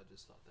just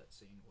thought that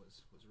scene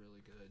was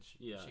really good.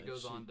 She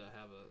goes on to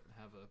have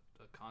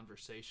a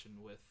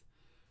conversation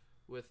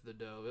with the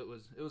doe.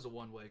 It was a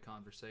one-way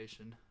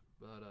conversation,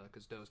 but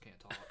because does can't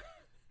talk.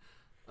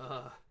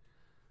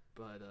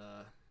 But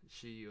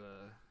she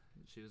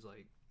was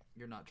like,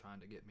 "You're not trying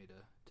to get me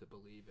to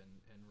believe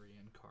in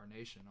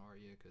reincarnation, are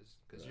you? Because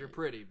right. You're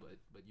pretty,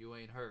 but you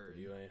ain't her."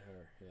 You ain't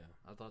her. Yeah.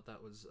 I thought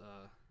that was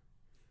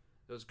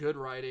it was good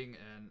writing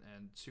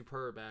and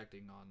superb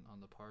acting on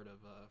the part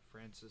of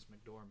Frances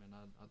McDormand.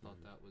 I thought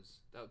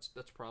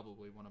that's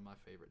probably one of my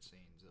favorite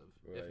scenes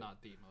if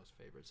not the most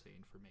favorite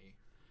scene for me,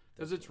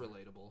 because it's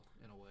relatable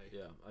in a way.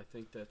 Yeah, I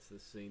think that's the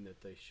scene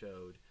that they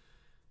showed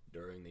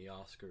during the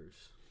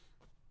Oscars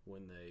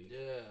when they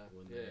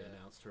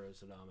announced her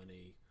as a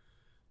nominee.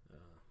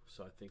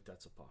 So I think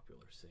that's a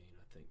popular scene.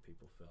 I think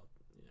people felt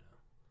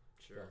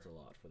a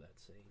lot for that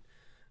scene.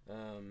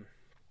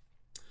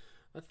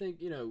 I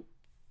think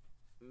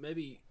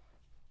maybe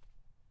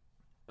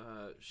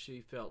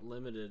she felt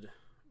limited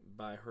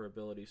by her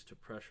abilities to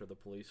pressure the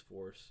police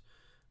force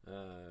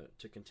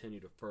to continue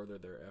to further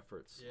their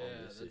efforts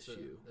on this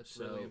issue. That's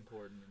really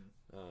important.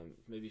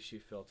 Maybe she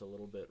felt a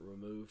little bit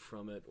removed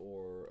from it,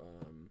 or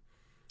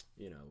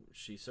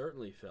she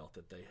certainly felt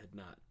that they had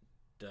not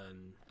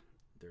done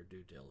their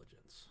due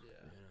diligence.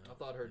 I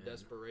thought her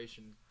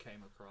desperation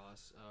came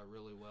across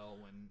really well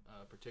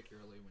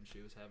particularly when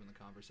she was having the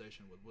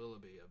conversation with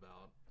Willoughby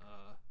about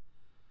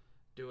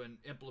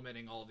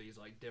implementing all these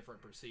like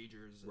different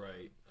procedures,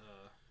 right?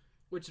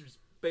 Which is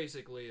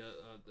basically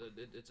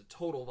it's a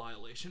total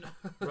violation of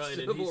right,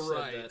 civil and he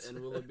rights. Said that,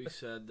 and Willoughby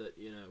said that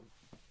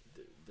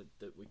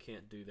that we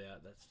can't do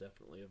that. That's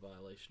definitely a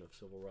violation of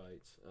civil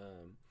rights.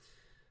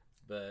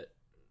 But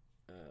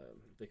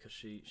because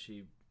she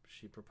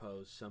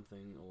proposed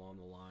something along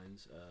the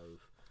lines of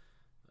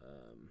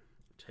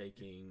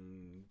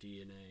taking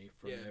DNA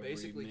from every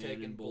basically man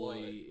taking and boy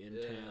blood in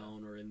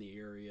town or in the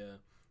area,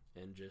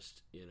 and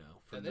just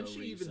for and then no she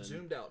reason. even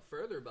zoomed out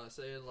further by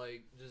saying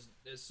like just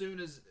as soon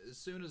as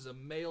a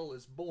male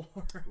is born,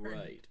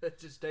 right?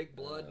 just take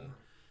blood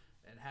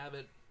and have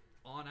it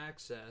on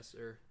access.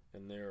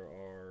 And there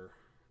are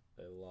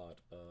a lot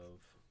of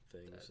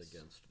things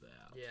against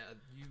that. Yeah,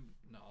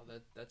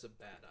 that's a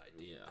bad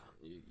idea.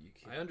 Yeah, you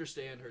can't. I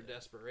understand her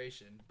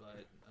desperation,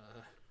 but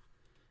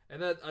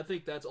and that I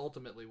think that's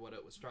ultimately what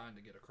it was trying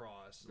to get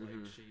across. Like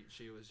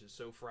she was just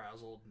so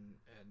frazzled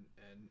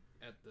and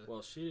at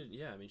the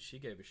she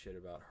gave a shit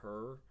about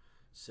her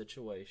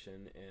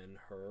situation and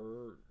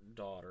her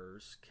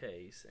daughter's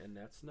case, and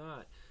that's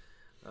not.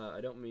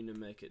 I don't mean to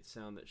make it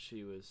sound that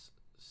she was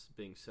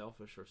being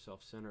selfish or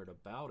self-centered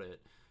about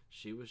it.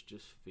 She was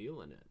just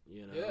feeling it,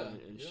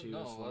 and she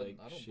was like,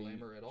 I don't blame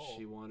her at all.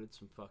 She wanted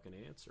some fucking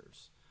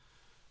answers.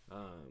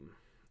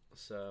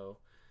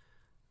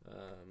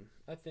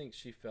 I think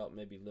she felt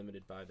maybe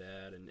limited by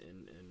that,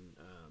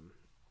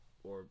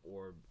 or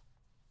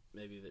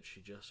maybe that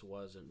she just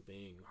wasn't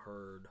being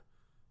heard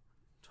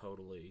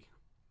totally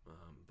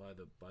by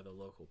the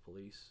local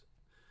police.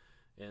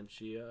 And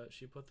she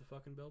put the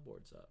fucking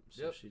billboards up.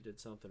 So she did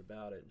something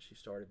about it, and she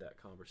started that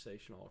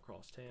conversation all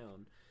across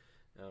town.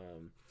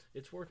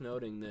 It's worth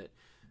noting that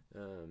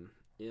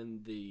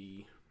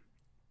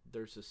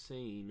there's a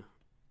scene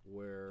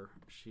where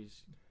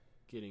she's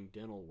getting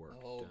dental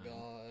work done. Oh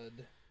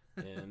God!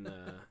 And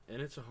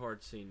it's a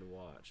hard scene to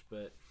watch,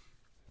 but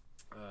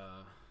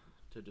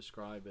to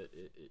describe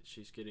it,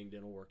 she's getting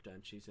dental work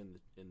done. She's in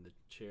the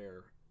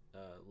chair,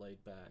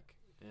 laid back,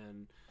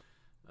 and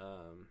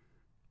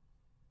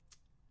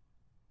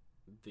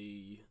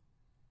the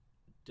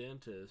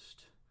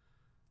dentist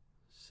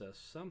says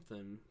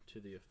something to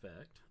the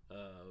effect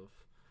of,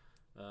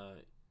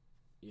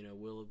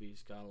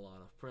 Willoughby's got a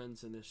lot of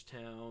friends in this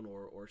town,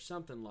 or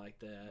something like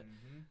that,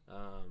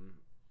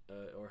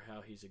 or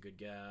how he's a good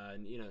guy,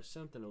 and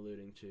something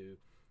alluding to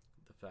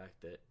the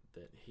fact that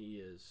he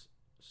is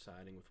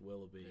siding with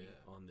Willoughby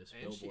on this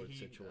billboard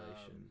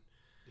situation.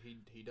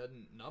 He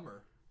doesn't numb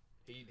her.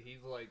 He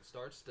like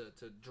starts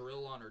to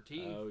drill on her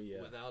teeth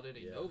without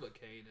any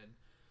Novocaine,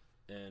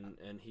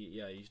 and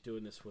he's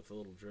doing this with a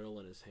little drill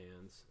in his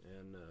hands,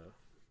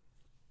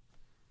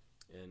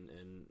 and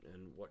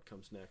what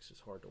comes next is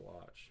hard to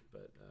watch.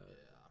 But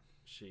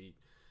she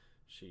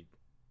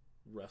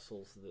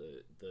wrestles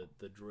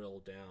the drill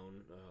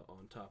down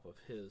on top of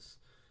his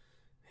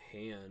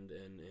hand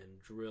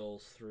and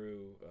drills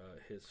through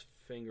his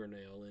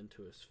fingernail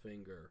into his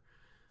finger,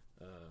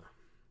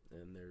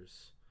 and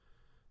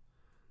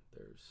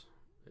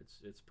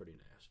it's pretty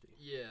nasty.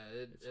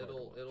 Yeah,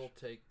 it'll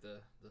take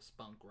the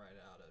spunk right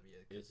out of you,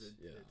 because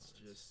it's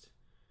just,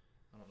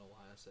 I don't know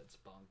why I said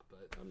spunk,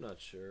 but I'm not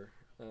sure.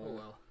 Oh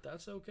well,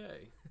 that's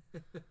okay.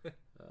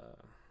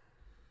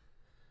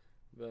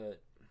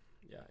 But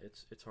yeah,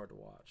 it's hard to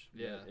watch.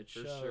 Yeah, it for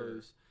shows.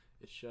 sure.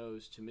 It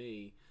shows to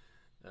me,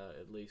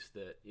 at least,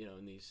 that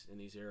in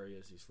these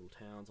areas, these little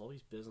towns, all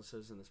these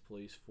businesses and this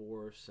police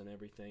force and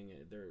everything,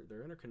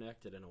 they're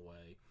interconnected in a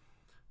way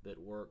that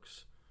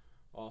works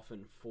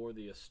often for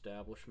the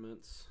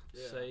establishment's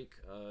sake.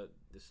 The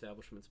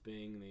establishments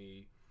being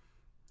the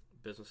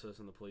businesses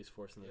and the police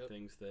force and the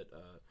things that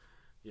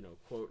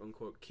quote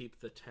unquote keep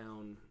the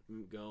town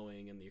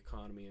going, and the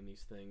economy, and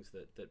these things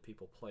that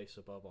people place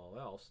above all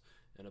else,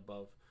 and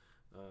above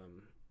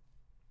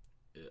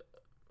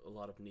a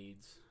lot of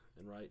needs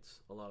and rights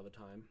a lot of the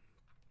time.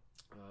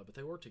 But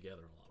they work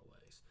together in a lot of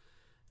ways,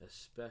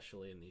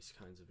 especially in these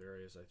kinds of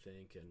areas, I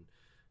think. And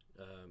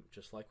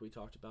just like we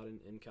talked about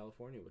in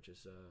California, which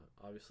is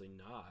obviously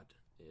not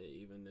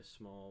even this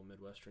small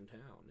Midwestern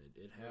town.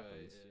 It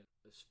happens,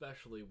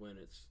 especially when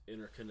it's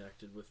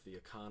interconnected with the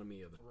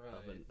economy of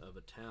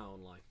a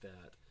town like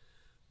that.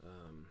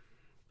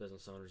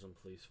 Business owners and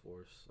police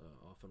force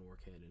often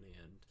work hand in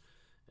hand,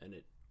 and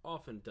it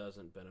often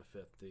doesn't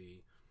benefit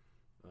the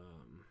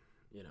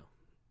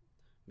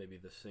maybe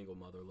the single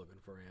mother looking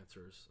for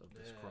answers of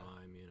this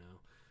crime.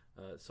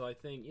 So I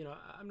think,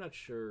 I'm not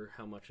sure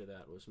how much of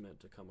that was meant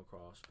to come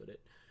across, but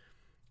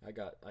I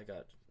got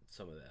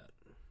some of that,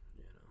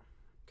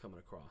 coming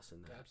across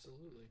in that.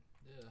 Absolutely,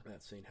 yeah.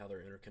 That scene, how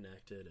they're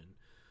interconnected, and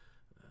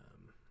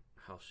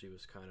how she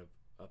was kind of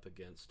up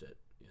against it.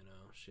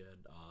 She had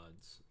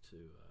odds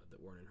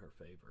that weren't in her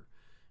favor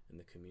in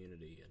the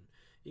community, and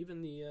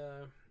even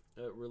the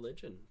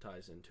religion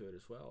ties into it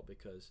as well,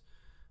 because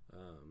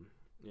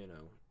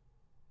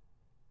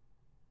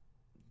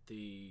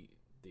the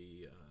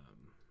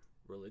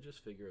religious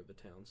figure of the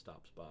town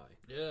stops by.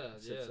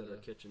 Sits at her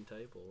kitchen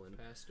table, and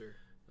pastor.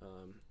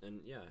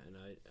 And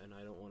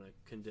I don't want to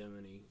condemn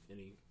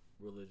any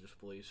religious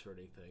beliefs or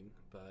anything,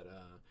 but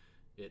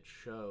it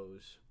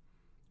shows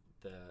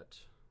that,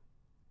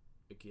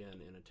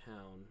 again, in a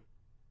town,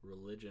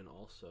 religion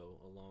also,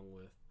 along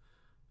with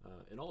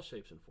in all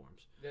shapes and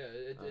forms. Yeah,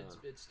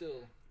 it's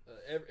still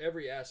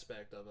every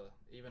aspect of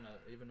even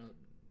a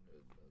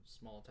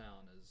small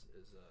town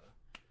is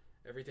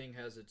everything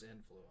has its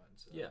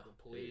influence. The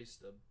police,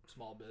 the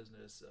small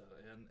business,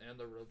 and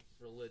the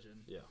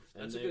religion. Yeah,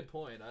 that's a good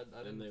point.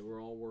 And they were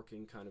all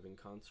working kind of in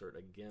concert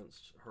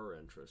against her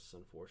interests,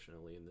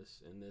 unfortunately, in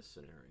this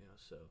scenario.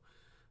 So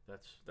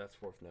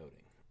that's worth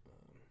noting.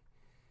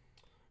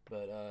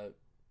 But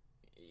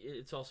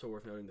it's also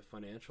worth noting the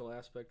financial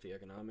aspect, the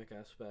economic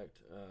aspect,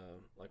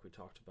 like we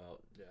talked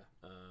about.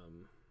 Yeah.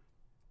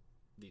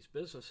 These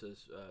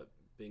businesses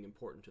being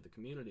important to the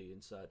community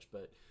and such,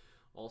 but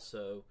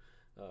also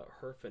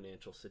her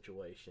financial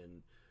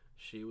situation.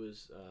 She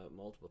was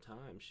multiple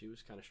times. She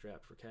was kind of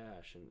strapped for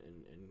cash,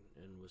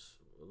 and was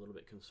a little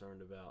bit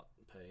concerned about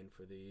paying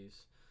for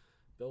these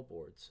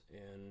billboards.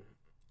 And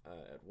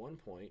at one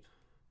point,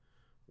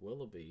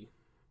 Willoughby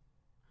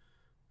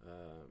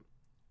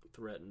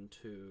threatened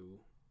to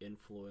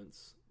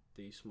influence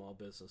the small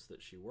business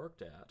that she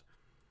worked at,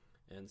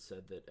 and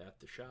said that at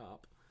the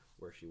shop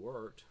where she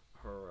worked,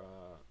 her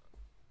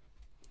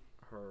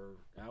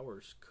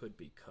hours could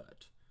be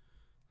cut,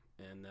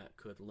 and that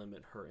could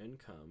limit her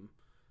income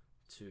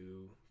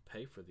to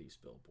pay for these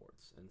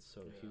billboards. And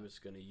so he was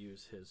going to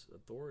use his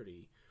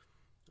authority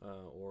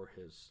or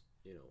his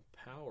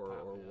power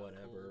or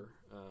whatever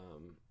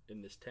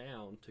in this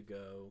town to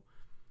go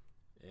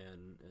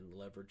and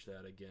leverage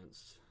that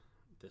against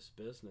this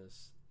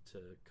business to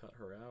cut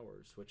her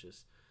hours, which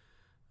is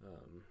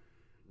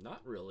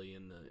not really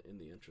in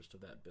the interest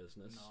of that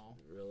business,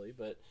 really,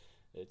 but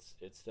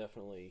it's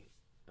definitely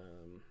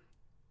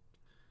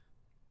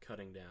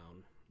cutting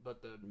down.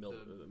 But the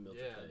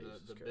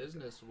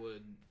business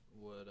would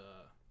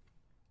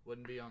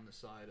wouldn't be on the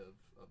side of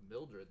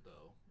Mildred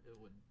though. It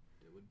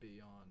would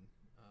be on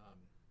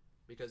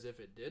because if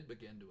it did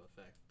begin to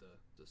affect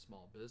the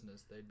small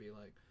business, they'd be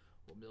like,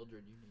 well,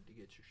 Mildred, you need to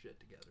get your shit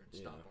together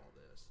and stop all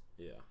this.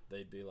 Yeah,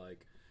 they'd be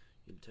like,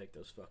 you need to take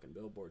those fucking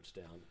billboards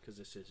down because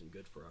this isn't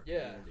good for our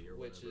community or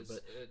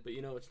whatever. But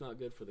you know, it's not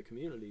good for the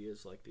community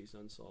is like these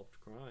unsolved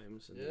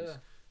crimes and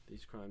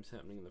these crimes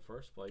happening in the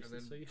first place.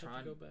 And so you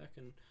have to go back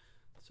and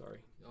sorry.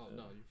 Oh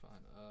no, you're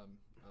fine.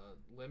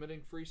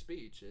 Limiting free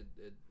speech.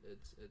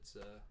 It's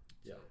a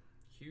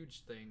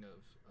huge thing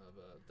of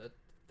that.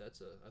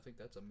 I think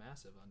that's a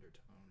massive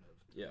undertone of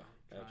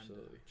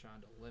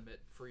trying to limit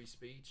free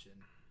speech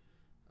and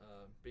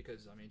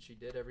because I mean she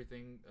did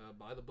everything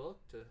by the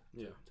book to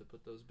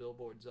put those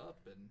billboards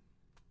up and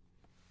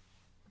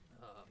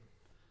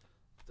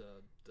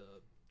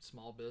the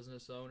small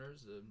business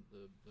owners, the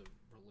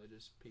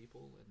religious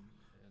people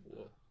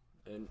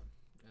and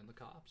the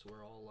cops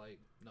were all like,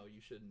 no,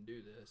 you shouldn't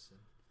do this.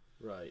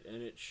 Right,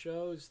 and it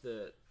shows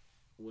that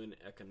when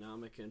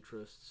economic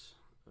interests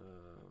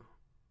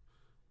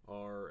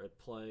are at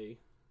play,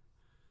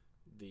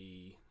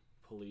 the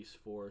police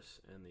force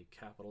and the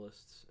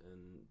capitalists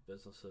and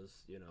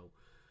businesses, you know,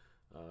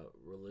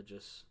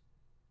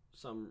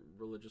 some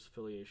religious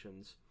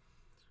affiliations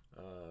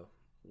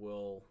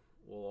will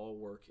all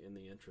work in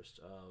the interest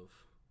of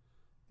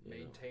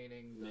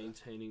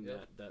maintaining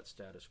that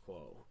status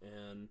quo,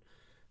 and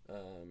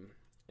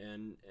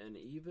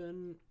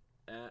even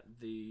at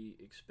the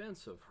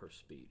expense of her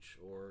speech,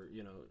 or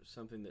you know,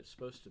 something that's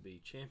supposed to be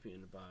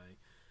championed by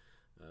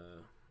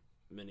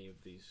many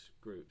of these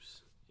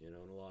groups, you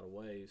know, in a lot of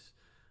ways,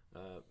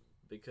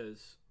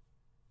 because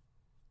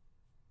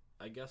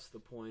I guess the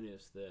point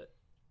is that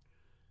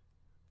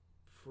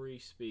free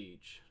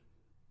speech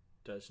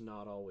does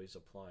not always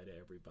apply to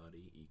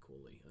everybody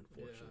equally,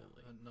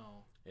 unfortunately.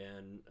 No.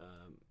 And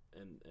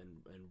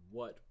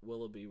what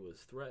Willoughby was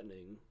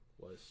threatening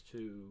was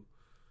to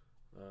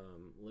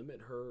limit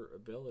her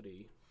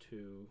ability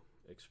to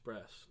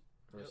express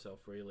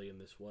herself freely in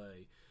this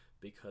way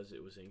because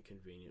it was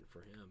inconvenient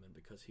for him and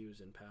because he was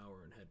in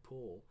power and had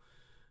pull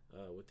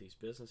with these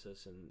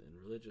businesses and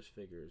religious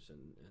figures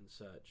and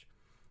such.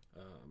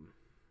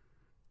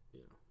 You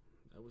know,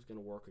 that was going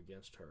to work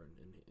against her,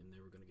 and they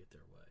were going to get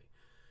their way.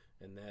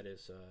 And that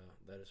is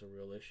a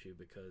real issue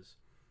because,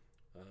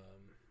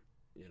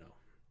 you know,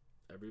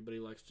 everybody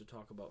likes to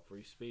talk about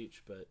free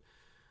speech, but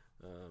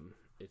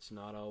it's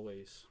not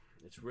always.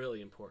 It's really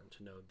important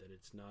to note that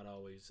it's not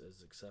always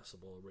as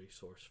accessible a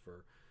resource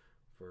for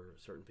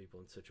certain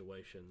people in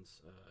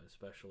situations,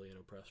 especially in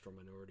oppressed or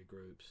minority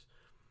groups,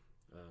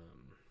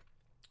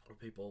 or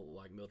people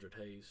like Mildred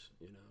Hayes,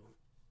 you know,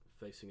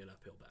 facing an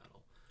uphill battle.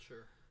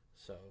 Sure.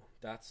 So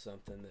that's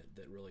something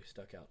that really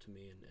stuck out to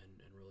me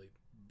and really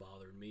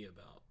bothered me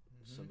about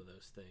some of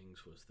those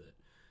things was that,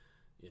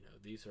 you know,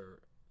 these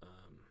are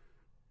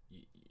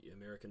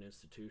American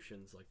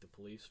institutions like the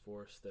police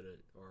force that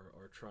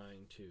are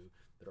trying to,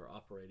 that are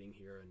operating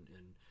here and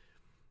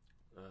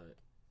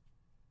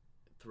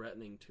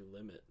threatening to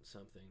limit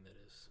something that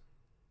is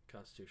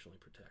constitutionally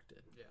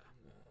protected. Yeah.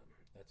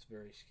 That's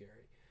very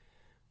scary.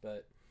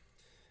 But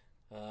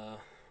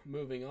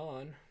moving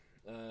on,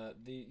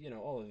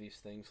 all of these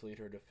things lead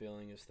her to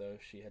feeling as though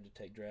she had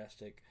to take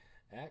drastic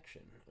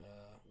action,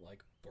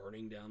 like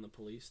burning down the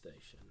police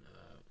station,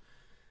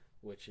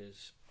 which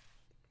is,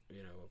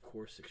 you know, of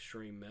course,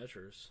 extreme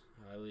measures,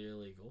 highly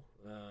illegal,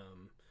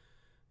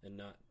 and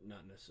not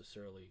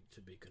necessarily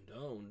to be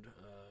condoned.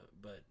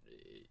 But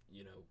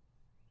you know,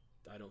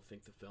 I don't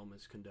think the film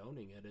is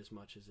condoning it as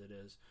much as it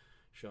is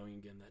showing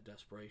again that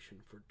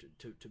desperation for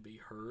to be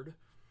heard.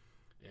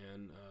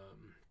 And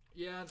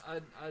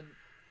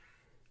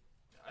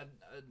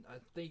I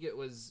think it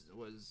was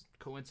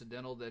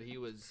coincidental that he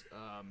was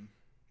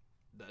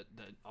that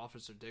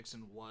Officer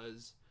Dixon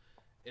was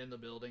in the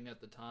building at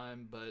the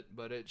time,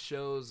 but it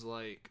shows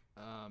like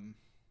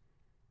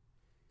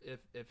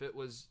if it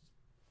was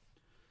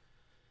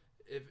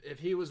if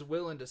he was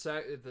willing to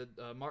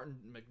Martin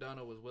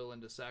McDonough was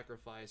willing to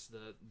sacrifice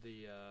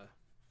the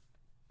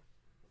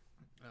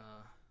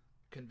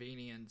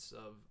convenience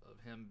of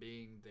him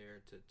being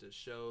there to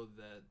show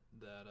that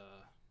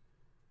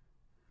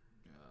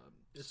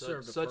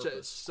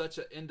such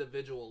an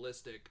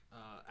individualistic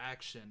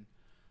action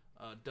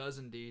does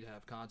indeed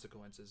have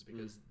consequences,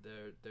 because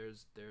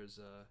there's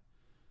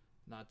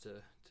not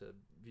to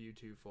view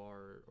too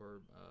far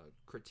or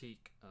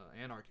critique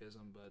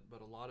anarchism,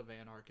 but a lot of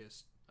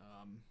anarchists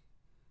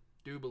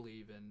do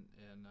believe in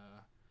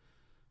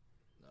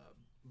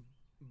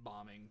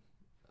bombing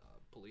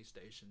police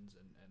stations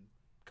and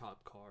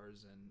cop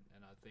cars,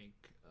 and I think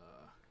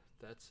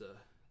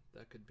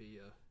that could be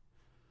a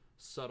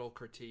subtle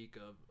critique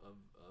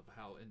of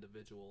how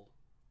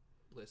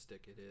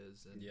individualistic it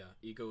is. And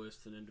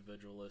egoist and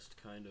individualist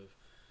kind of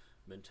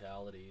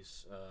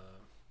mentalities,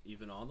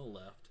 even on the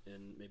left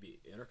in maybe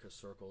anarchist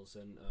circles.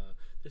 And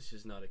this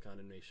is not a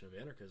condemnation of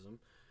anarchism,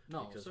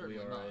 because we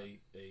are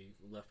a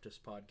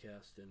leftist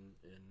podcast in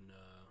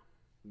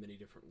many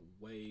different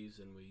ways,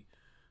 and we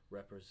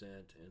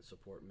represent and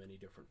support many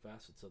different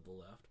facets of the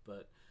left,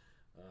 but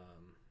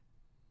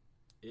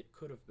it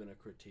could have been a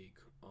critique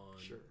on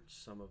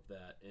some of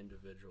that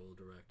individual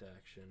direct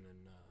action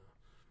and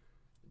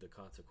the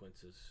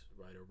consequences,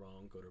 right or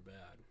wrong, good or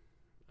bad,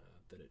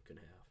 that it can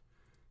have.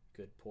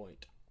 Good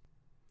point.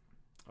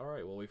 All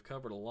right, well, we've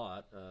covered a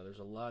lot. There's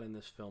a lot in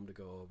this film to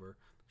go over.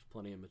 There's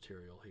plenty of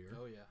material here.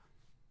 Oh, yeah.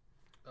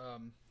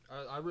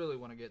 I really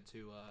want to get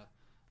to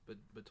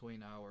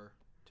between our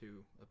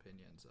two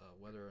opinions,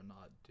 whether or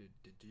not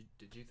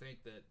did you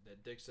think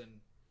that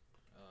Dixon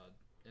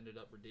ended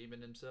up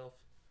redeeming himself?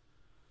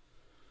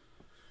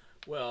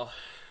 Well,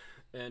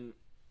 and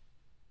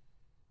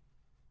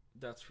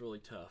that's really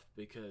tough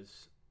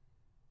because,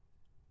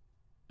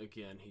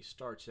 again, he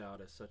starts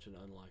out as such an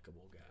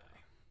unlikable guy.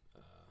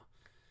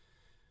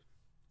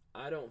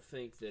 I don't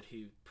think that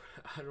he's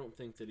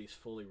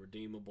fully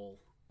redeemable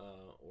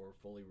or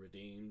fully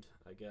redeemed,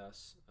 I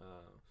guess,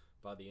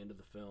 by the end of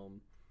the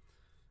film.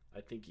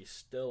 I think he's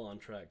still on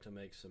track to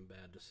make some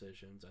bad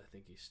decisions. I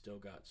think he's still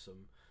got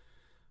some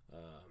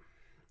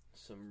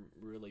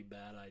really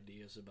bad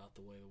ideas about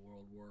the way the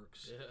world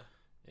works. Yeah.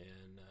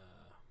 And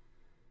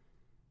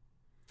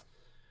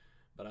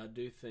but I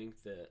do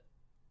think that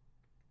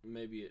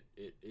maybe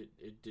it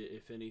did,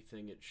 if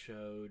anything, it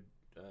showed,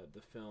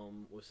 the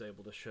film was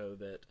able to show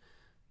that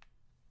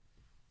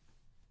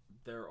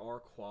there are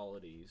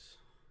qualities.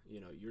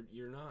 You know,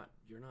 you're not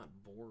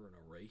born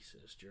a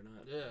racist. You're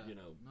not. Yeah. You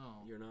know.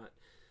 No. You're not.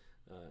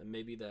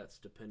 Maybe that's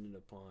dependent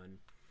upon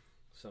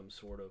some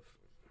sort of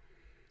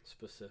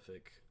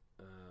specific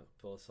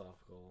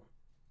philosophical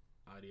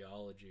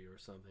ideology or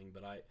something.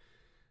 But I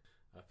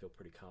feel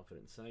pretty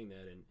confident in saying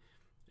that,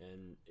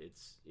 and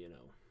it's, you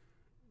know,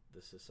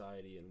 the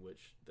society in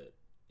which that,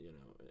 you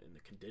know, and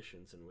the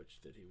conditions in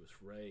which that he was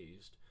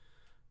raised,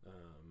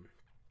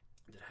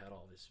 that had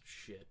all this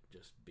shit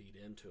just beat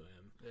into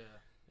him. Yeah.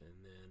 And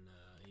then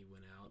he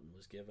went out and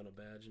was given a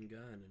badge and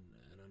gun,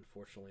 and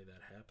unfortunately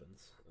that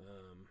happens.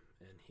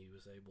 And he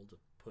was able to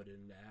put it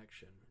into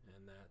action,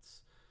 and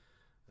that's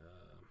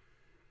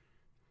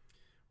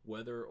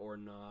whether or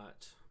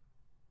not,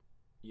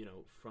 you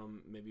know,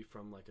 from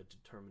like a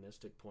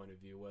deterministic point of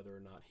view, whether or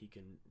not he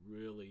can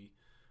really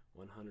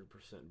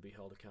 100% be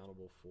held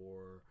accountable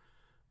for,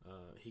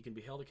 he can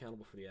be held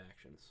accountable for the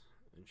actions,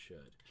 and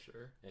should.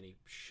 Sure. And he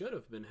should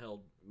have been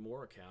held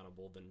more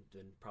accountable than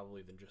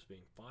just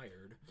being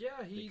fired.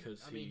 Yeah,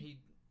 because he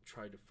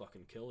tried to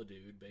fucking kill a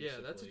dude, basically.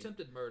 Yeah, that's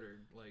attempted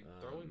murder. Like,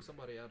 throwing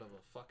somebody out of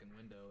a fucking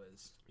window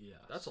is... Yeah.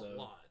 That's a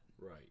lot.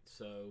 Right.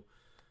 So,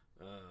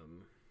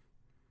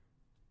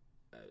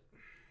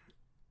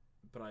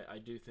 but I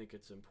do think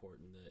it's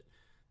important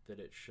that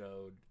it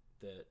showed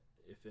that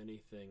if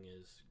anything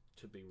is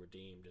to be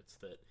redeemed, it's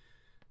that,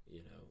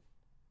 you know,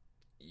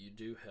 you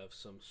do have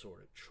some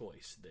sort of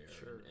choice there.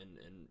 Sure.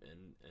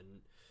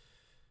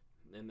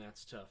 And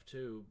that's tough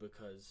too,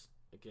 because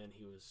again,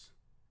 he was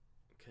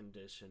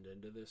conditioned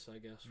into this, I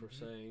guess we're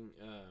saying.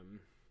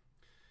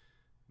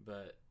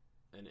 But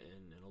and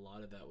a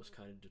lot of that was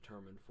kind of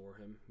determined for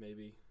him,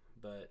 maybe.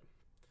 But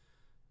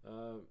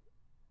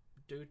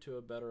due to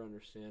a better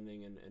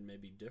understanding and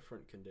maybe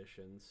different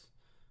conditions,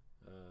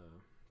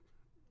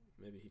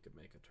 maybe he could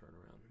make a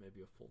turnaround,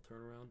 maybe a full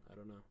turnaround. I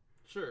don't know.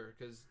 Sure,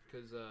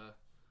 because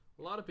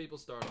a lot of people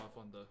start off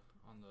on the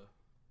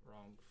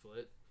wrong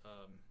foot.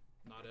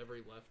 Not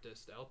every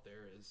leftist out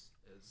there is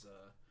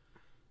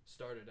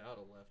started out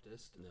a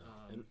leftist.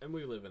 No, and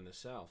we live in the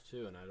South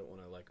too, and I don't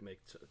want to like make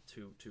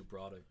too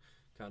broad a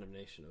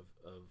condemnation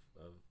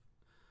of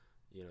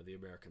you know, the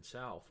American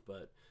South,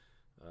 but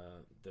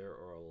there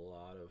are a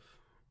lot of,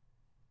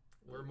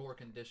 we're more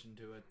conditioned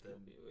to it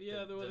than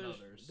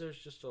others. There's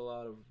just a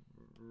lot of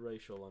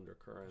racial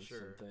undercurrents Sure.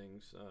 and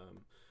things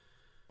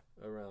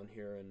around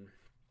here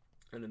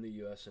and in the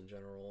U.S. in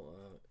general,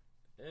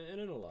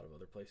 and in a lot of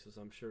other places,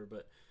 I'm sure.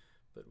 But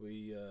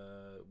we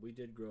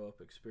did grow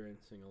up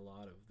experiencing a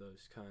lot of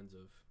those kinds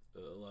of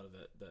a lot of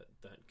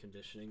that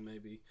conditioning,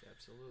 maybe.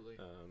 Absolutely.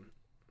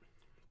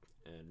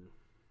 And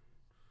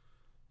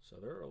so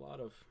there are a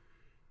lot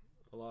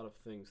of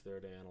things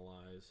there to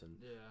analyze, and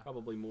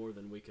probably more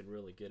than we can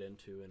really get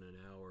into in an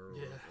hour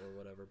or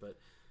whatever. But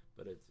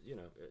it's, you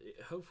know,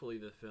 hopefully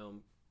the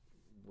film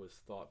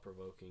was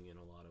thought-provoking in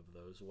a lot of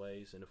those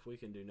ways, and if we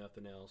can do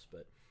nothing else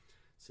but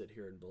sit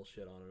here and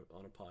bullshit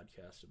on a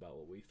podcast about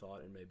what we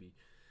thought and maybe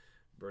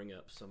bring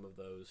up some of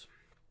those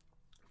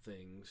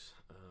things,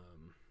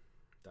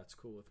 that's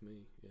cool with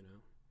me, you know.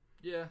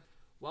 Yeah,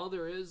 while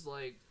there is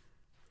like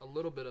a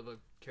little bit of a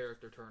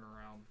character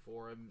turnaround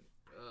for him,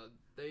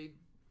 they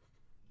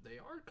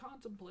are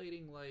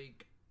contemplating,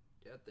 like,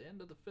 at the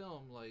end of the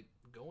film, like,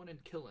 going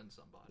and killing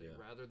somebody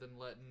rather than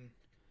letting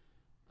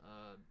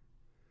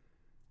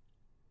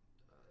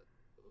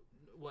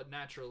what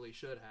naturally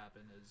should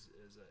happen is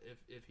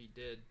if he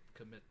did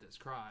commit this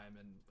crime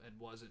and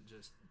wasn't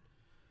just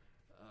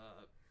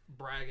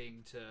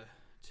bragging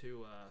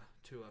to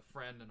a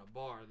friend in a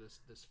bar,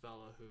 this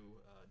fella who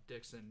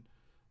Dixon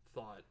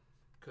thought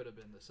could have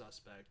been the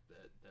suspect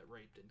that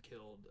raped and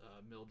killed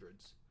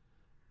Mildred's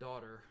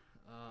daughter.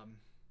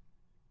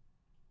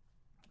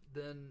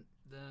 Then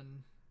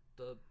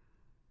the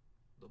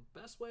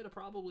best way to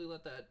probably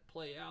let that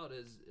play out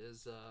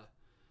is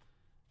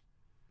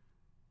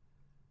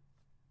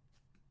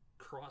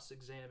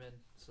cross-examine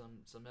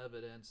some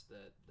evidence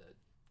that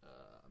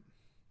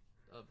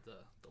of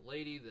the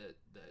lady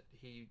that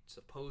he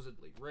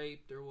supposedly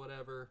raped or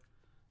whatever,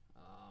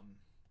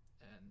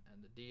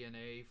 and the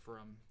DNA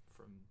from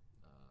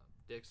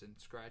Dixon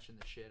scratching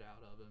the shit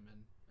out of him,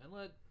 and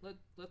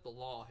let the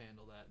law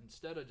handle that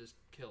instead of just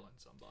killing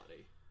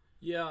somebody.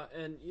 Yeah,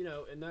 and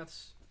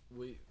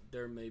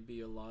there may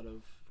be a lot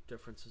of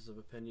differences of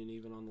opinion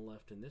even on the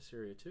left in this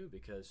area too,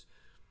 because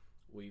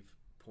we've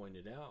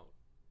pointed out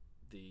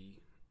the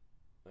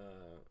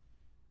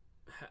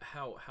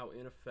how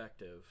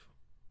ineffective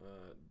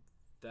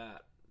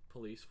that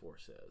police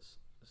force is,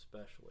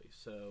 especially.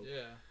 So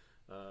yeah,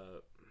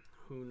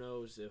 who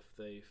knows if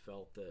they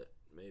felt that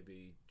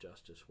maybe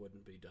justice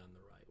wouldn't be done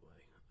the right way.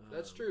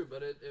 That's true,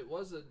 but it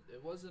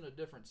wasn't a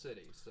different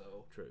city,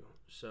 so true.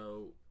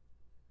 So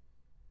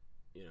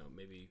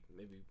maybe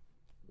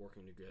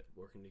working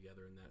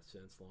together in that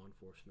sense, law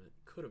enforcement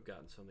could have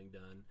gotten something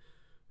done.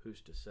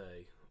 Who's to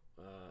say?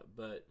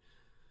 But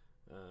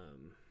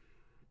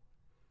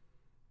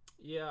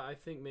yeah, I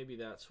think maybe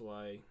that's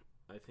why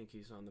I think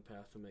he's on the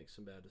path to make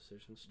some bad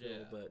decisions still.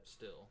 Yeah, but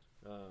still.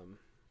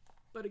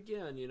 But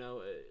again,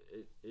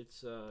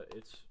 it's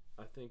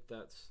I think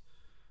that's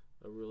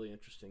a really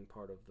interesting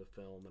part of the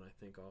film, and I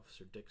think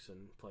Officer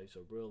Dixon plays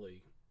a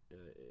really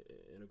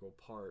integral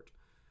part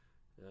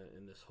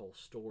in this whole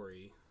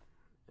story,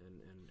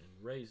 and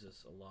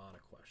raises a lot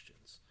of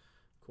questions.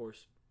 Of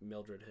course,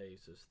 Mildred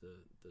Hayes is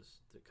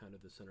the kind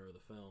of the center of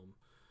the film,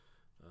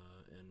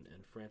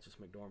 and Frances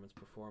McDormand's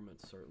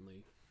performance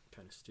certainly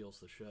kind of steals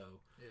the show.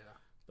 Yeah.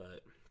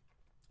 But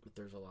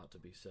there's a lot to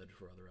be said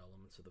for other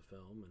elements of the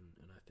film,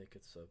 and I think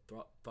it's a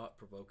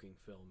thought-provoking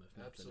film, if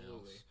nothing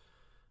else.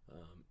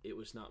 It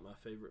was not my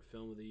favorite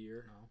film of the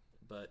year, no,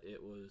 but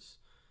it was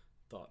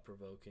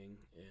thought-provoking,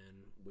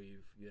 and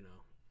we've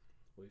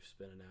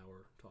spent an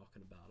hour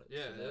talking about it.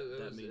 Yeah,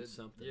 so that means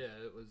something.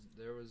 Yeah,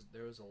 there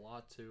was a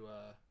lot to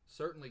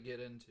certainly get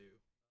into.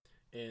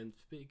 And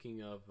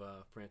speaking of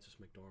Frances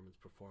McDormand's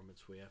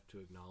performance, we have to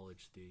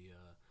acknowledge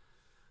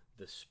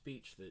the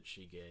speech that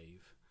she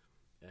gave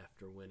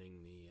after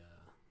winning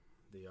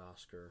the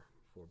Oscar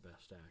for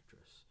Best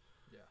Actress.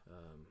 Yeah.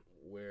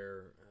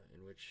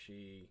 In which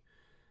she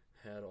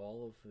had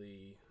all of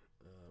the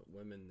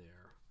women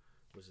there.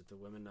 Was it the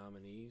women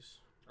nominees?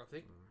 I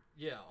think,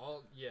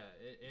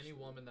 any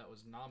woman that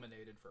was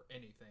nominated for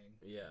anything.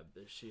 Yeah,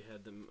 she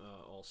had them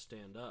all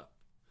stand up,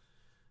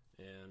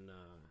 and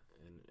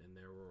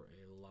there were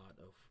a lot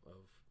of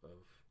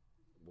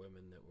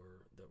women that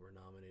were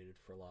nominated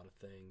for a lot of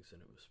things,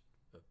 and it was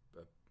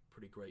a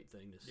pretty great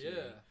thing to see.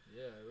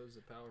 Yeah, it was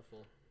a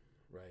powerful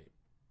right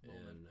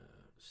moment. And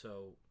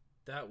so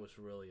that was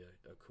really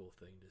a cool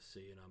thing to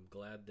see, and I'm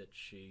glad that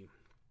she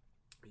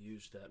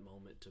used that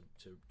moment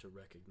to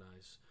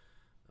recognize,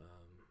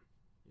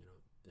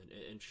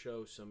 and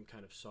show some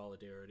kind of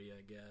solidarity,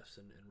 I guess,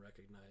 and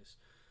recognize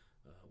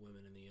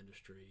women in the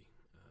industry.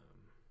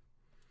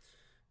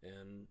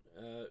 And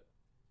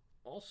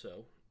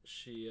also,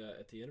 she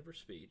at the end of her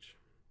speech,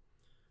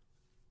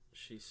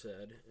 she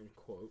said, and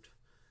quote,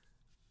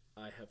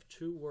 "I have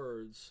 2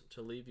 words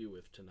to leave you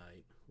with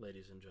tonight,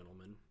 ladies and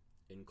gentlemen.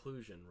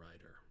 Inclusion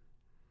rider."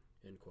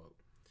 End quote.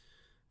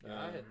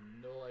 Yeah, I had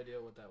no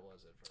idea what that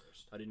was at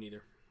first. I didn't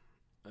either.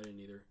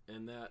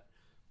 And that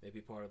may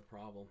be part of the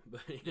problem.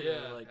 But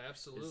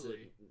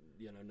absolutely.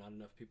 Not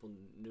enough people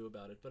knew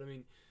about it. But I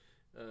mean,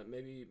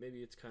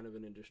 maybe it's kind of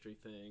an industry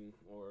thing,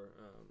 or.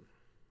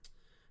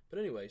 But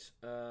anyways,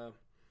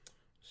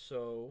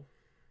 so.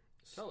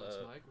 Tell us,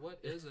 Mike, what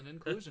is an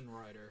inclusion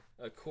rider?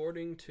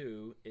 According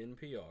to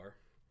NPR,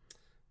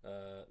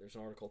 there's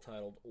an article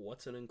titled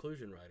 "What's an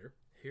Inclusion Rider?"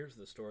 Here's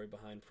the story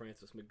behind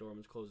Frances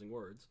McDormand's closing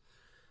words.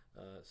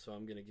 So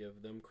I'm going to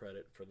give them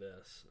credit for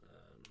this,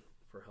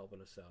 for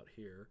helping us out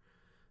here.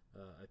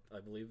 I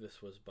believe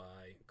this was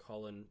by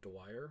Colin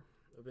Dwyer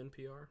of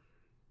NPR.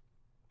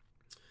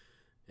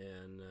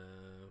 And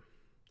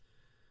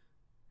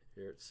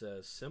here it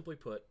says, "Simply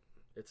put,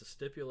 it's a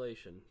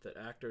stipulation that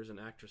actors and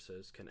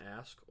actresses can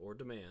ask or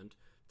demand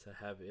to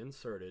have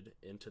inserted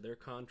into their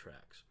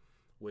contracts,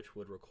 which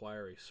would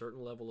require a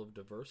certain level of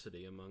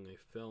diversity among a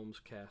film's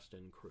cast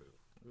and crew."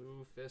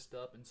 Ooh, fist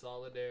up in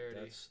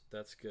solidarity.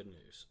 That's good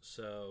news.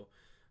 So,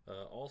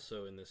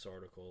 also in this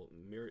article,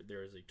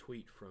 there is a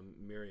tweet from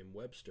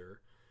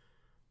Merriam-Webster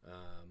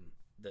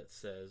that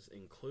says,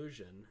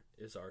 "Inclusion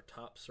is our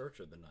top search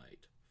of the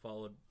night,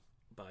 followed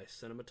by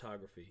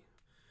cinematography,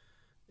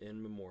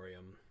 in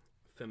memoriam,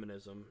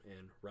 feminism,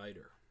 and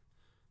writer.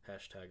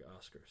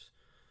 #Oscars."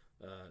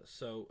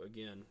 So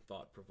again,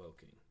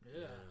 thought-provoking.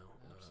 Yeah,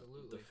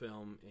 absolutely. The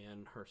film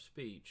and her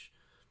speech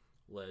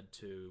led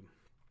to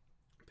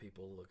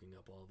people looking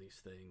up all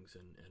these things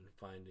and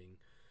finding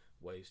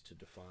ways to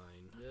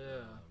define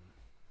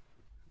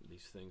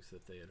these things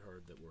that they had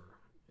heard that were,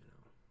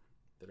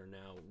 that are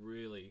now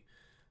really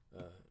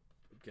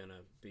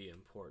gonna be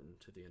important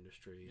to the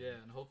industry.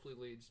 Yeah, and hopefully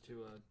leads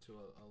to a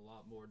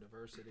lot more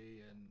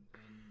diversity and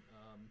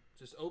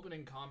just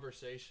opening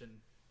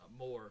conversation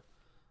more,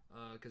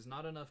 because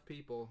not enough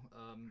people.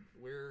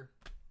 We're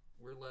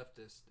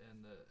leftist,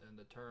 and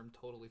the term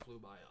totally flew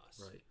by us.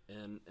 Right,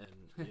 and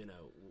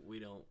we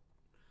don't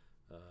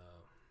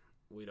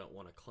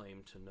want to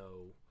claim to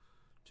know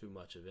too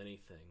much of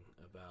anything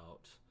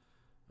about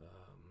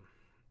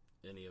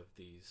any of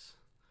these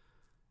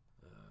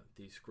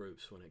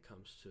groups when it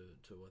comes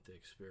to what they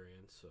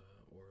experience,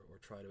 or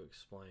try to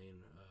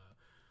explain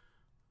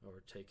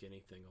or take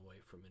anything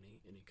away from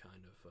any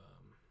kind of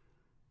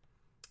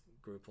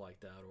group like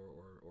that,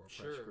 or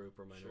oppressed group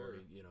or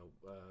minority. Sure.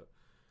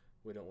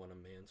 We don't want to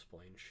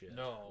mansplain shit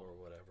or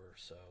whatever.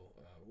 So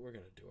we're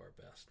gonna do our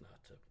best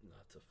not to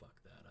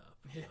fuck that up.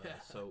 Yeah.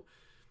 So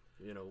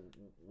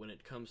when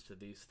it comes to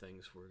these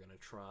things, we're gonna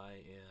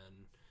try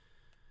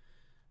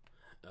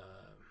and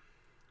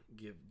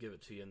give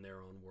it to you in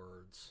their own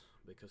words,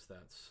 because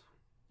that's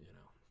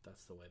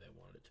the way they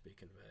want it to be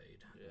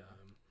conveyed. Yeah.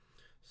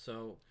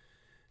 So,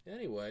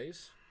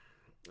 anyways,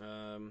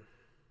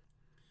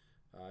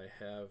 I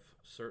have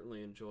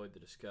certainly enjoyed the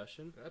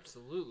discussion.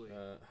 Absolutely.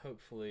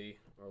 Hopefully,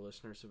 our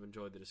listeners have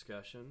enjoyed the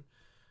discussion,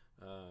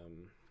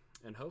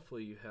 and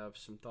hopefully, you have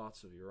some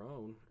thoughts of your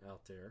own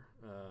out there.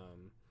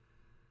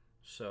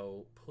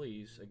 So,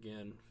 please,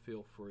 again,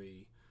 feel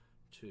free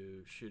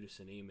to shoot us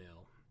an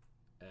email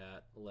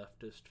at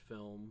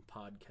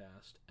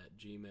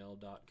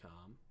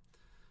leftistfilmpodcast@gmail.com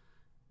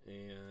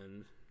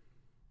and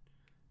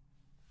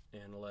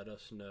let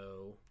us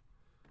know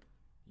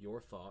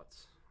your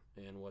thoughts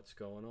and what's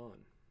going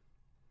on.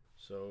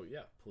 So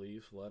yeah,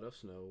 please let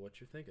us know what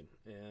you're thinking,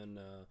 and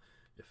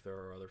if there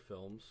are other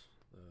films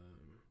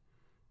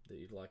that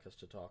you'd like us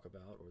to talk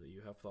about or that you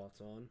have thoughts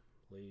on,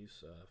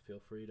 please feel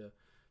free to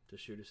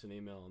shoot us an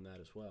email on that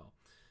as well.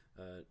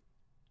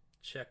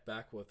 Check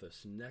back with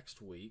us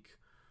next week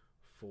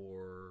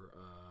for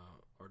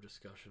our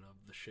discussion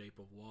of The Shape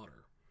of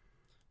Water,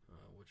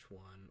 which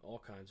won all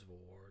kinds of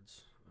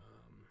awards.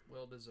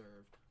 Well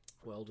deserved.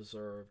 I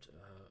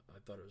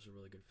thought it was a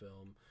really good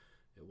film.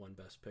 It won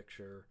Best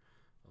Picture,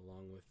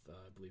 along with,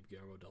 I believe,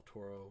 Guillermo del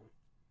Toro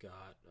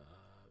got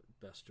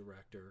Best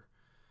Director.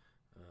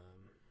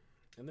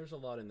 And there's a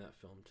lot in that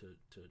film to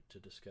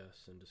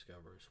discuss and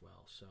discover as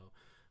well. So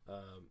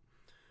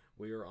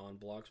we are on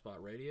Blogspot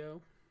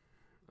Radio.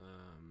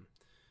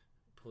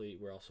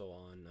 We're also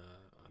on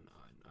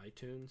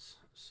iTunes,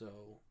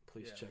 so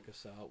please check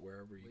us out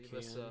wherever you can.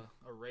 Leave us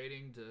a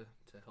rating to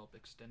help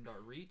extend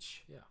our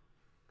reach. Yeah.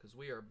 Because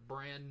we are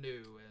brand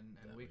new, and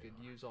we could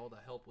use all the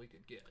help we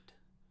could get.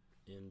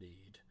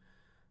 Indeed.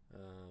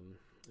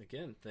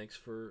 Again, thanks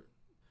for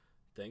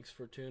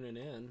tuning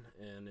in,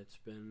 and it's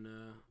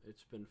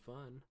been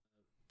fun.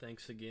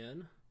 Thanks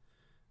again,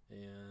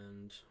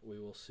 and we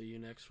will see you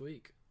next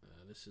week.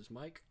 This is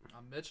Mike.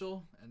 I'm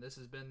Mitchell, and this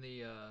has been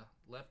the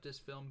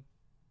Leftist Film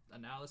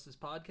Analysis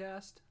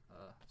Podcast.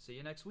 See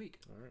you next week.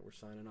 All right, we're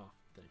signing off.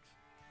 Thanks.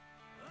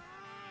 Oh,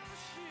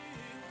 she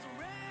was